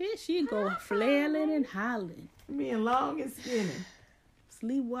 Here she go, flailing and hollering, Being long and skinny.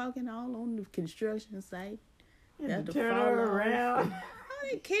 sleepwalking all on the construction site. You Had had to to turn fall her off. around. How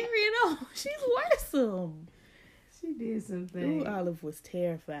they carrying on? She's worrisome. She did some Ooh, things. Olive was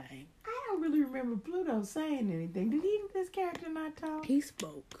terrifying. I don't really remember Pluto saying anything. Did this character not talk? He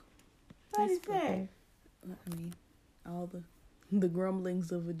spoke. What did he spoke. say? I mean, all the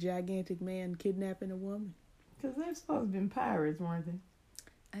grumblings of a gigantic man kidnapping a woman. Because they're supposed to have been pirates, weren't they?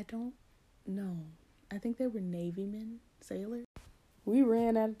 I don't know. I think they were Navy men, sailors. We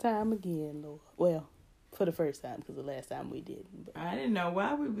ran out of time again, Lord. Well, for the first time, because the last time we didn't. But, I didn't know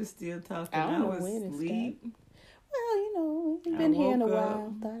why we were still talking. I don't know was when it asleep. well, you know, we've I been here in a woke while.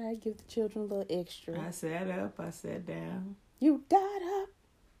 up. Thought I'd give the children a little extra. I sat up. I sat down. You got up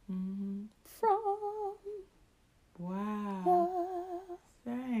Mm-hmm. from Wow. the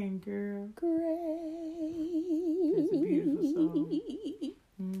Dang, girl. grave. That's a beautiful song.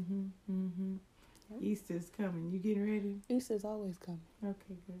 Mm-hmm. Mm-hmm. Easter's coming. You getting ready? Easter's always coming.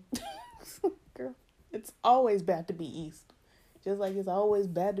 Okay, good. Girl, it's always about to be Easter. Just like it's always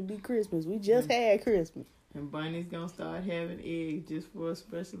about to be Christmas. We just had Christmas. And Bunny's gonna start having eggs just for a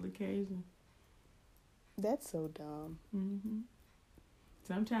special occasion. That's so dumb. Mm-hmm.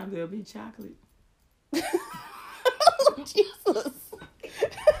 Sometimes there'll be chocolate. Oh, Jesus.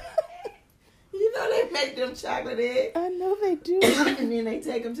 You know they make them chocolate eggs. I know they do. And then they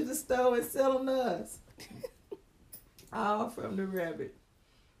take them to the store and sell them to us. All from the rabbit.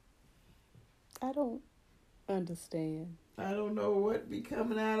 I don't understand. I don't know what be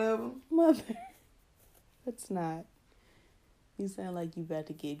coming out of them. Mother, that's not. You sound like you about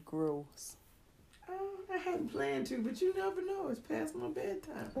to get gross. Oh, I hadn't planned to, but you never know. It's past my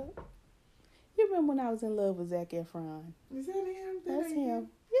bedtime. You remember when I was in love with Zac Efron? Is that him? That's him.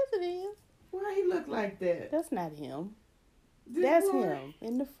 Yes, it is. Why he look like that? That's not him. This That's boy him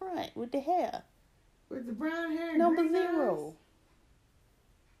in the front with the hair. with the brown hair. And Number green 0. eyes?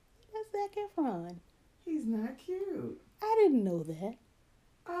 That's Zac Efron. He's not cute. I didn't know that.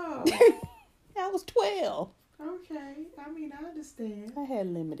 Oh, I was 12. okay. I mean, I understand. I had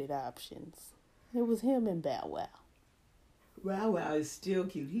limited options. It was him and Bow Wow. Bow Wow is still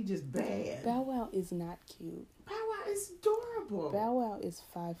cute. He just bad. Bow Wow is not cute. Bow Wow is adorable. Bow Wow is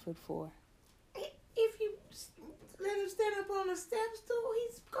 5'4". If you let him stand up on a step stool,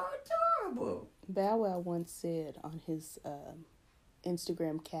 he's adorable. Bow Wow once said on his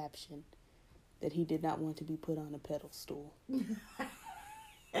Instagram caption that he did not want to be put on a pedestal.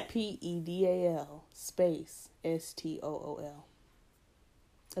 PEDAL space STOOL.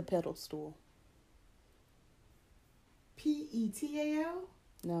 A pedestal. PETAL?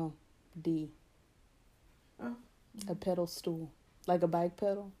 No, D. Oh. A pedal stool. Like a bike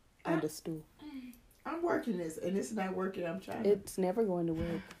pedal and a stool. I'm working this, and it's not working. I'm trying It's never going to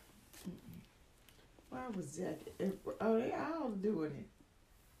work. Why was that? Oh, they all doing it.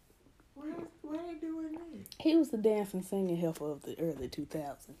 Why they doing it? He was the dance and singing heifer of the early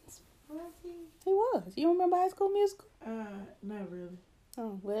 2000s. Was he? He was. You remember High School Musical? Not really.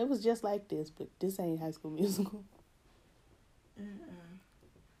 Oh, well, it was just like this, but this ain't High School Musical.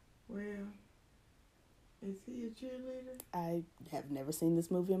 Well, is he a cheerleader? I have never seen this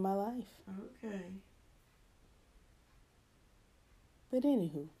movie in my life. Okay. But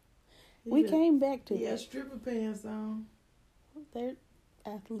anywho, we came back to He has stripper pants on. They're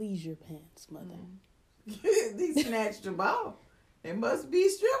athleisure pants, mother. He snatched them off. They must be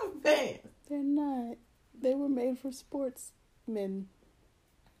stripper pants. They're not. They were made for sportsmen.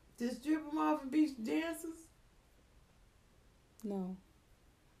 To strip them off and be dancers? No,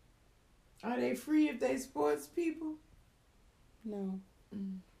 Are they free if they sports people? no.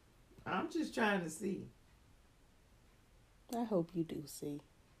 I'm just trying to see. I hope you do see.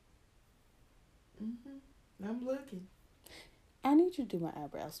 I'm looking. I need you to do my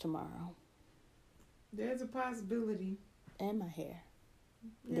eyebrows tomorrow. There's a possibility. And my hair.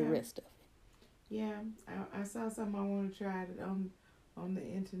 Yeah. The rest of it. Yeah, I saw something I want to try on the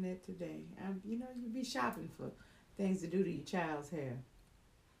internet today. You be shopping for things to do to your child's hair.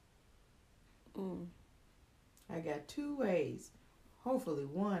 I got 2 ways. Hopefully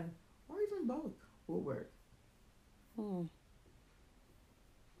one or even both will work.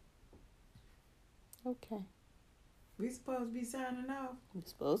 Okay. We supposed to be signing off. We're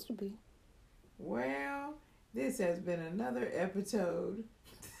supposed to be. Well, this has been another episode.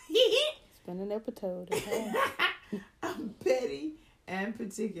 It's been an episode. I'm petty and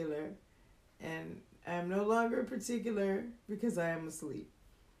particular. And I'm no longer particular because I am asleep.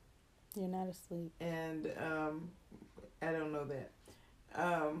 You're not asleep. And I don't know that.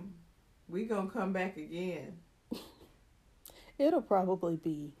 We gonna come back again. It'll probably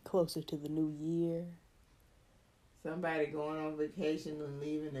be closer to the new year. Somebody going on vacation and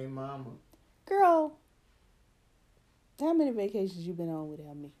leaving their mama. Girl, how many vacations you been on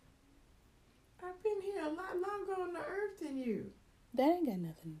without me? I've been here a lot longer on the earth than you. That ain't got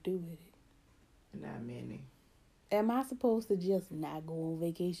nothing to do with it. Not many. Am I supposed to just not go on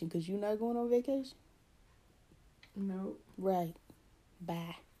vacation because you're not going on vacation? Nope. Right.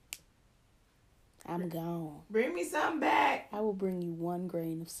 Bye. I'm gone. Bring me something back. I will bring you 1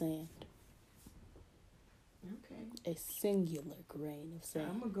 grain of sand. Okay. A singular grain of sand.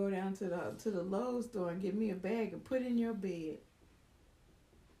 I'm gonna go down to the Lowe's store and get me a bag and put in your bed.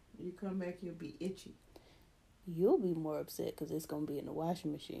 You come back, you'll be itchy. You'll be more upset because it's going to be in the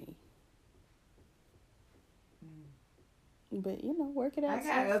washing machine. But, work it out. I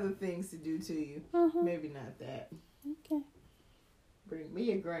got other things to do to you. Maybe not that. Okay. Bring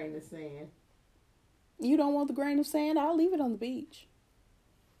me a grain of sand. You don't want the grain of sand? I'll leave it on the beach.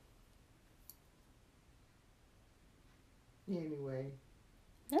 Anyway.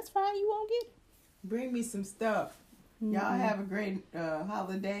 That's fine. You won't get it. Bring me some stuff. Y'all have a great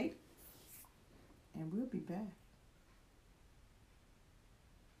holiday. And we'll be back.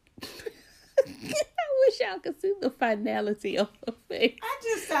 I wish y'all could see the finality of her face. I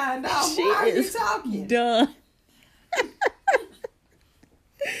just signed off. She Why are you is talking? done.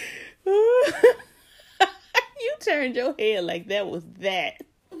 turned your head like that was that.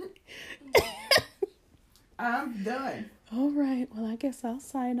 I'm done. All right. Well, I guess I'll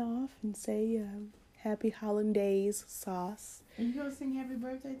sign off and say happy hollandaise sauce. Are you gonna sing happy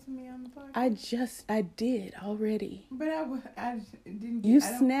birthday to me on the podcast? I did already. But I didn't. You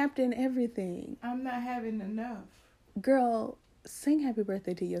snapped in everything. I'm not having enough. Girl, sing happy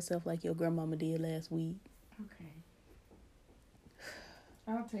birthday to yourself like your grandmama did last week. Okay.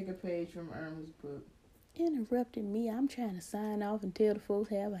 I'll take a page from Irma's book. Interrupting me. I'm trying to sign off and tell the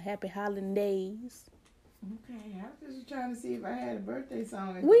folks have a happy hollandaise. Okay, I was just trying to see if I had a birthday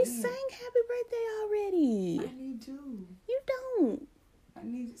song. We sang happy birthday already. I need to. You don't. I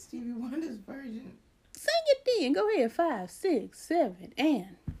need Stevie Wonder's version. Sing it then. Go ahead. 5, 6, 7,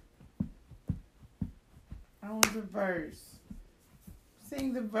 and. I want the verse.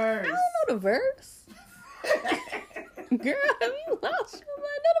 Sing the verse. I don't know the verse. Girl, have you lost your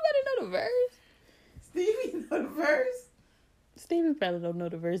mind? Nobody know the verse. Stevie know the verse. Stevie probably don't know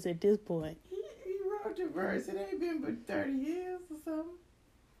the verse at this point. He wrote the verse. It ain't been but 30 years or something.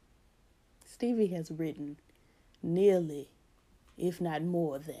 Stevie has written nearly, if not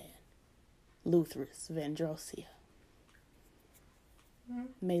more than, Luther's Vandrosia.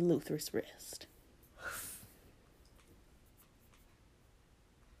 May Luther's rest.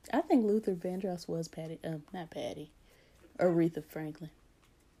 I think Luther Vandross was Aretha Franklin.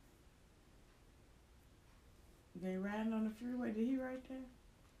 They riding on the freeway. Did he write that?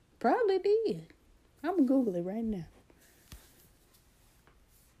 Probably did. I'm going to Google it right now.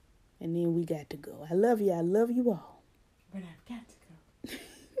 And then we got to go. I love you. I love you all. But I've got to go.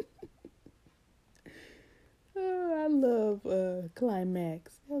 Oh, I love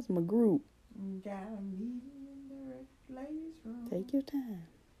Climax. That was my group. Got a meeting in the ladies' room. Take your time.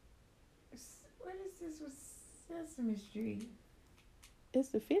 What is this with Sesame Street? It's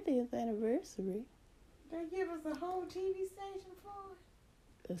the 50th anniversary. They give us a whole TV station for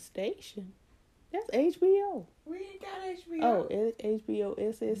it? A station? That's HBO. We ain't got HBO. Oh, HBO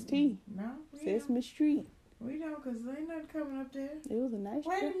SST. No, Sesame Street. We don't, because there ain't nothing coming up there. It was a nice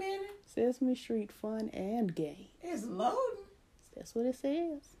Wait show. a minute. Sesame Street fun and game. It's loading. That's what it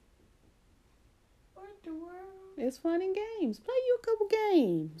says. What the world? It's fun and games. Play you a couple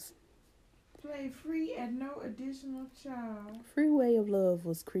games. Play free at no additional charge. Freeway of Love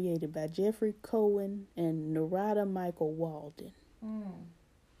was created by Jeffrey Cohen and Narada Michael Walden.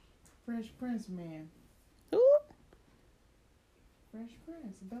 Fresh Prince, man. Who? Fresh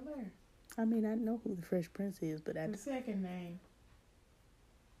Prince, Bel-Air. I mean, I know who the Fresh Prince is, but The second name.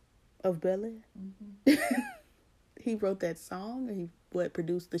 Of Bel-Air? Mm-hmm. He wrote that song? Or he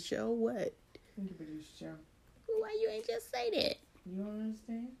produced the show? What? He produced the show. Why you ain't just say that? You don't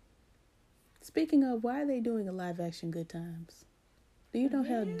understand? Speaking of, why are they doing a live action Good Times? Do you know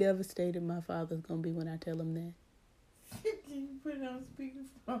how devastated my father's going to be when I tell him that? Can you put it on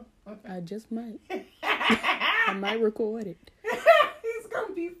speakerphone? I just might. I might record it. He's going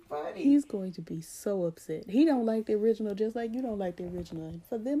to be funny. He's going to be so upset. He don't like the original just like you don't like the original. And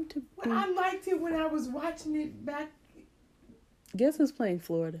for them to Well, I liked it when I was watching it back. Guess who's playing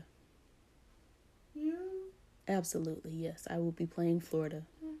Florida? You? Absolutely, yes. I will be playing Florida.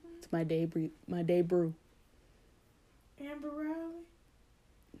 Mm-hmm. It's my debut. My debut. Amber Riley?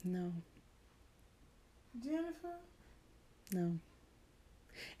 No. Jennifer? No.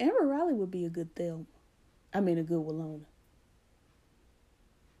 Amber Riley would be a good Thelma. I mean, a good Walona.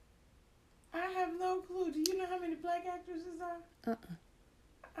 I have no clue. Do you know how many black actresses are?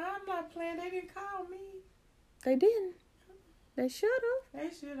 I'm not playing. They didn't call me. They didn't. They should have. They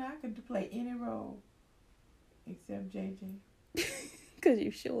should. I could play any role. Except JJ. Because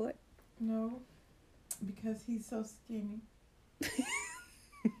you're short. No. Because he's so skinny.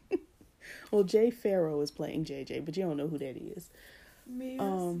 Well, Jay Farrow is playing JJ, but you don't know who that is.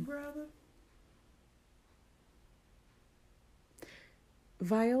 Mia's brother.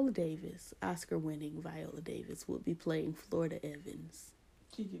 Viola Davis, Oscar-winning Viola Davis, will be playing Florida Evans.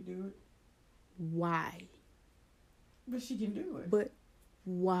 She can do it. Why? But she can do it. But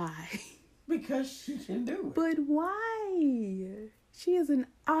why? Because she can do it. But why? She is an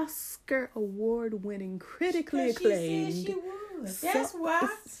Oscar award-winning, critically acclaimed. She said she would. That's why.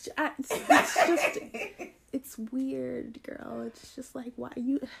 It's weird, girl. It's just like, why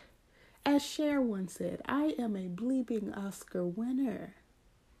you... As Cher once said, I am a bleeping Oscar winner.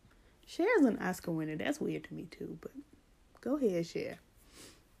 Cher's an Oscar winner. That's weird to me, too. But go ahead, Cher.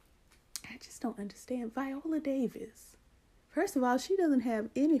 I just don't understand. Viola Davis. First of all, she doesn't have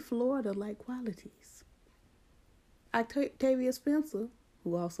any Florida-like qualities. Octavia Spencer,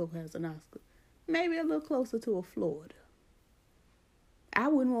 who also has an Oscar, maybe a little closer to a Florida. I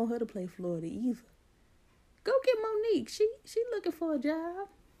wouldn't want her to play Florida either. Go get Monique. She looking for a job.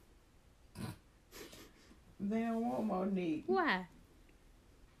 They don't want Monique. Why?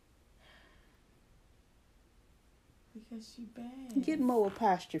 Because she bad. Get Mo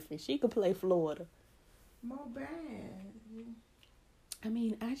apostrophe. She could play Florida. Mo bad. I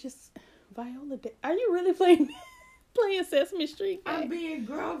mean, Viola. Are you really playing Sesame Street? I'm being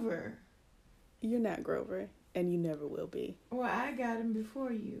Grover. You're not Grover, and you never will be. Well, I got him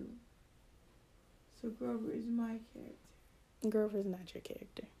before you. So Grover is my character. Grover is not your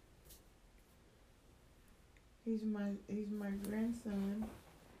character. He's my grandson.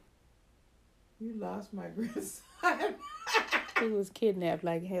 You lost my grandson. He was kidnapped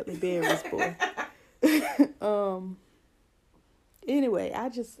like Halle Berry's boy. Anyway,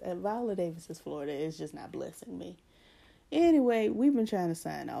 Viola Davis's Florida is just not blessing me. Anyway, we've been trying to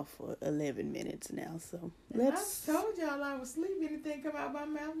sign off for 11 minutes now, so let's. I told y'all I was asleep. Anything come out my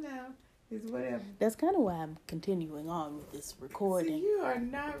mouth now is whatever. That's kind of why I'm continuing on with this recording. See, you are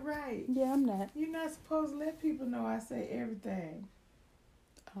not right. Yeah, I'm not. You're not supposed to let people know I say everything.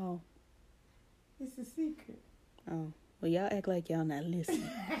 Oh. It's a secret. Oh. Well, y'all act like y'all not listening.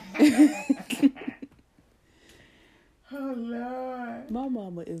 Oh, Lord. My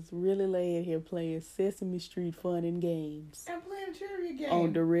mama is really laying here playing Sesame Street Fun and Games. I'm playing a trivia game.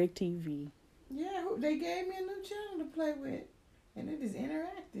 On DirecTV. Yeah, they gave me a new channel to play with. And it is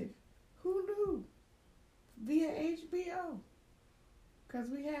interactive. Who knew? Via HBO. Because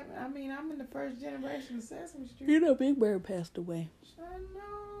I'm in the first generation of Sesame Street. You know, Big Bird passed away. I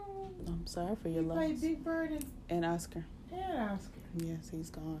know. I'm sorry for your loss. He played Big Bird and Oscar. And Oscar. Yes, he's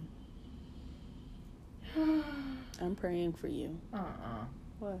gone. I'm praying for you.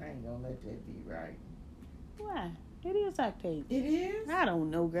 What? I ain't gonna let that be right. Why? It is Octavia. It is? I don't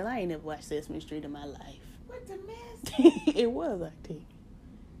know, girl. I ain't never watched Sesame Street in my life. What the mess? It was Octavia.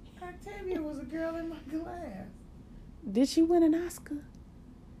 Octavia was a girl in my class. Did she win an Oscar?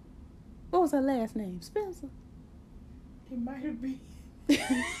 What was her last name? Spencer. It might have been. You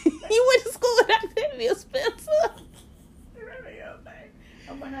went to school with Octavia Spencer.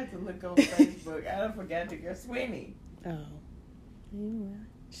 I'm gonna have to look on Facebook. I done forgot the girl Sweeney. Oh. Anyway.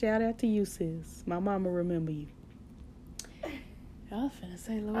 Shout out to you, sis. My mama remember you. I was finna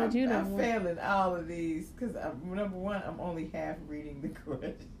say, Lord, you don't I'm failing all of these because number one, I'm only half reading the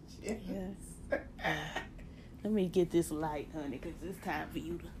questions. Yes. Let me get this light, honey, because it's time for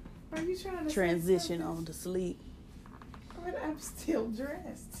you to Are you trying to transition on to sleep. But I'm still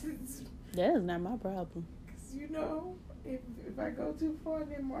dressed. That is not my problem. Because, if I go too far,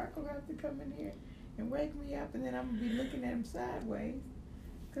 then Mark will have to come in here and wake me up, and then I'm going to be looking at him sideways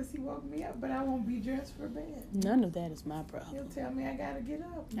because he woke me up, but I won't be dressed for bed. None of that is my problem. He'll tell me I got to get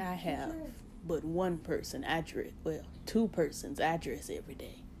up. I have but one person I dress. Well, two persons I dress every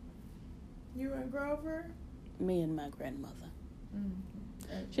day. You and Grover? Me and my grandmother.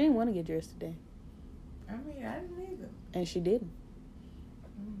 Mm-hmm. She didn't want to get dressed today. I mean, I didn't either. And she didn't.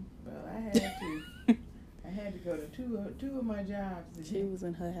 Well, I had to. I had to go to two of my jobs today. She was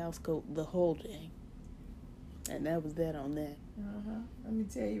in her house coat the whole day. And that was that on that. Let me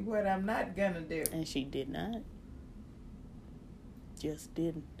tell you what I'm not gonna do. And she did not. Just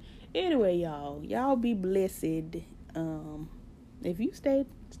didn't. Anyway, y'all be blessed. If you stayed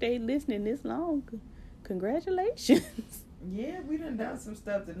listening this long, congratulations. Yeah, we done some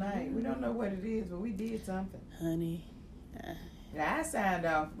stuff tonight. We don't know what it is, but we did something. Honey. I signed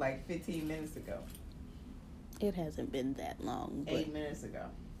off like 15 minutes ago. It hasn't been that long. 8 minutes ago.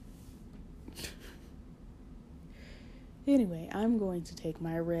 Anyway, I'm going to take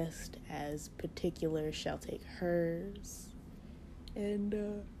my rest as Particular shall take hers. And,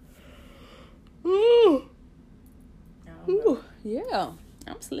 yeah,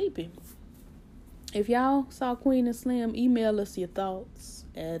 I'm sleepy. If y'all saw Queen and Slim, email us your thoughts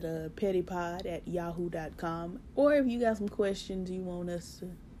at pettypod@yahoo.com. Or if you got some questions you want us to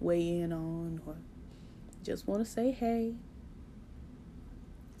weigh in on, or just want to say hey.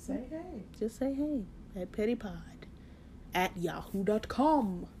 Say hey. Just say hey at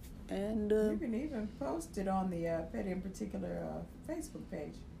pettypod@yahoo.com. And you can even post it on the Petty in Particular Facebook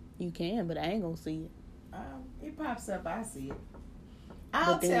page. You can, but I ain't gonna see it. It pops up. I see it.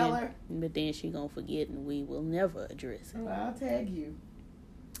 I'll tell her. But then she gonna forget, and we will never address it. Well, I'll tag you.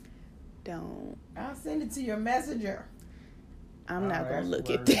 Don't. I'll send it to your messenger. I'm not gonna look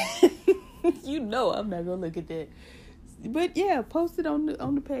at that. You know I'm not gonna look at that. But yeah, post it on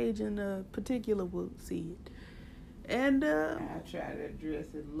the page, and Particular will see it. And I'll try to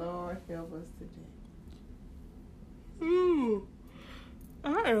address it. Lord help us today. Ooh,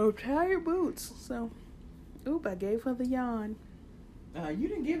 I am tired boots. So, I gave her the yawn. You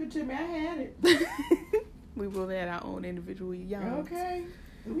didn't give it to me. I had it. We both had our own individual yawns. Okay.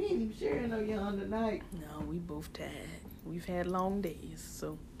 We ain't even sharing no yawn tonight. No, we both tired. We've had long days.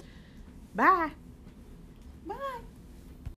 So, bye.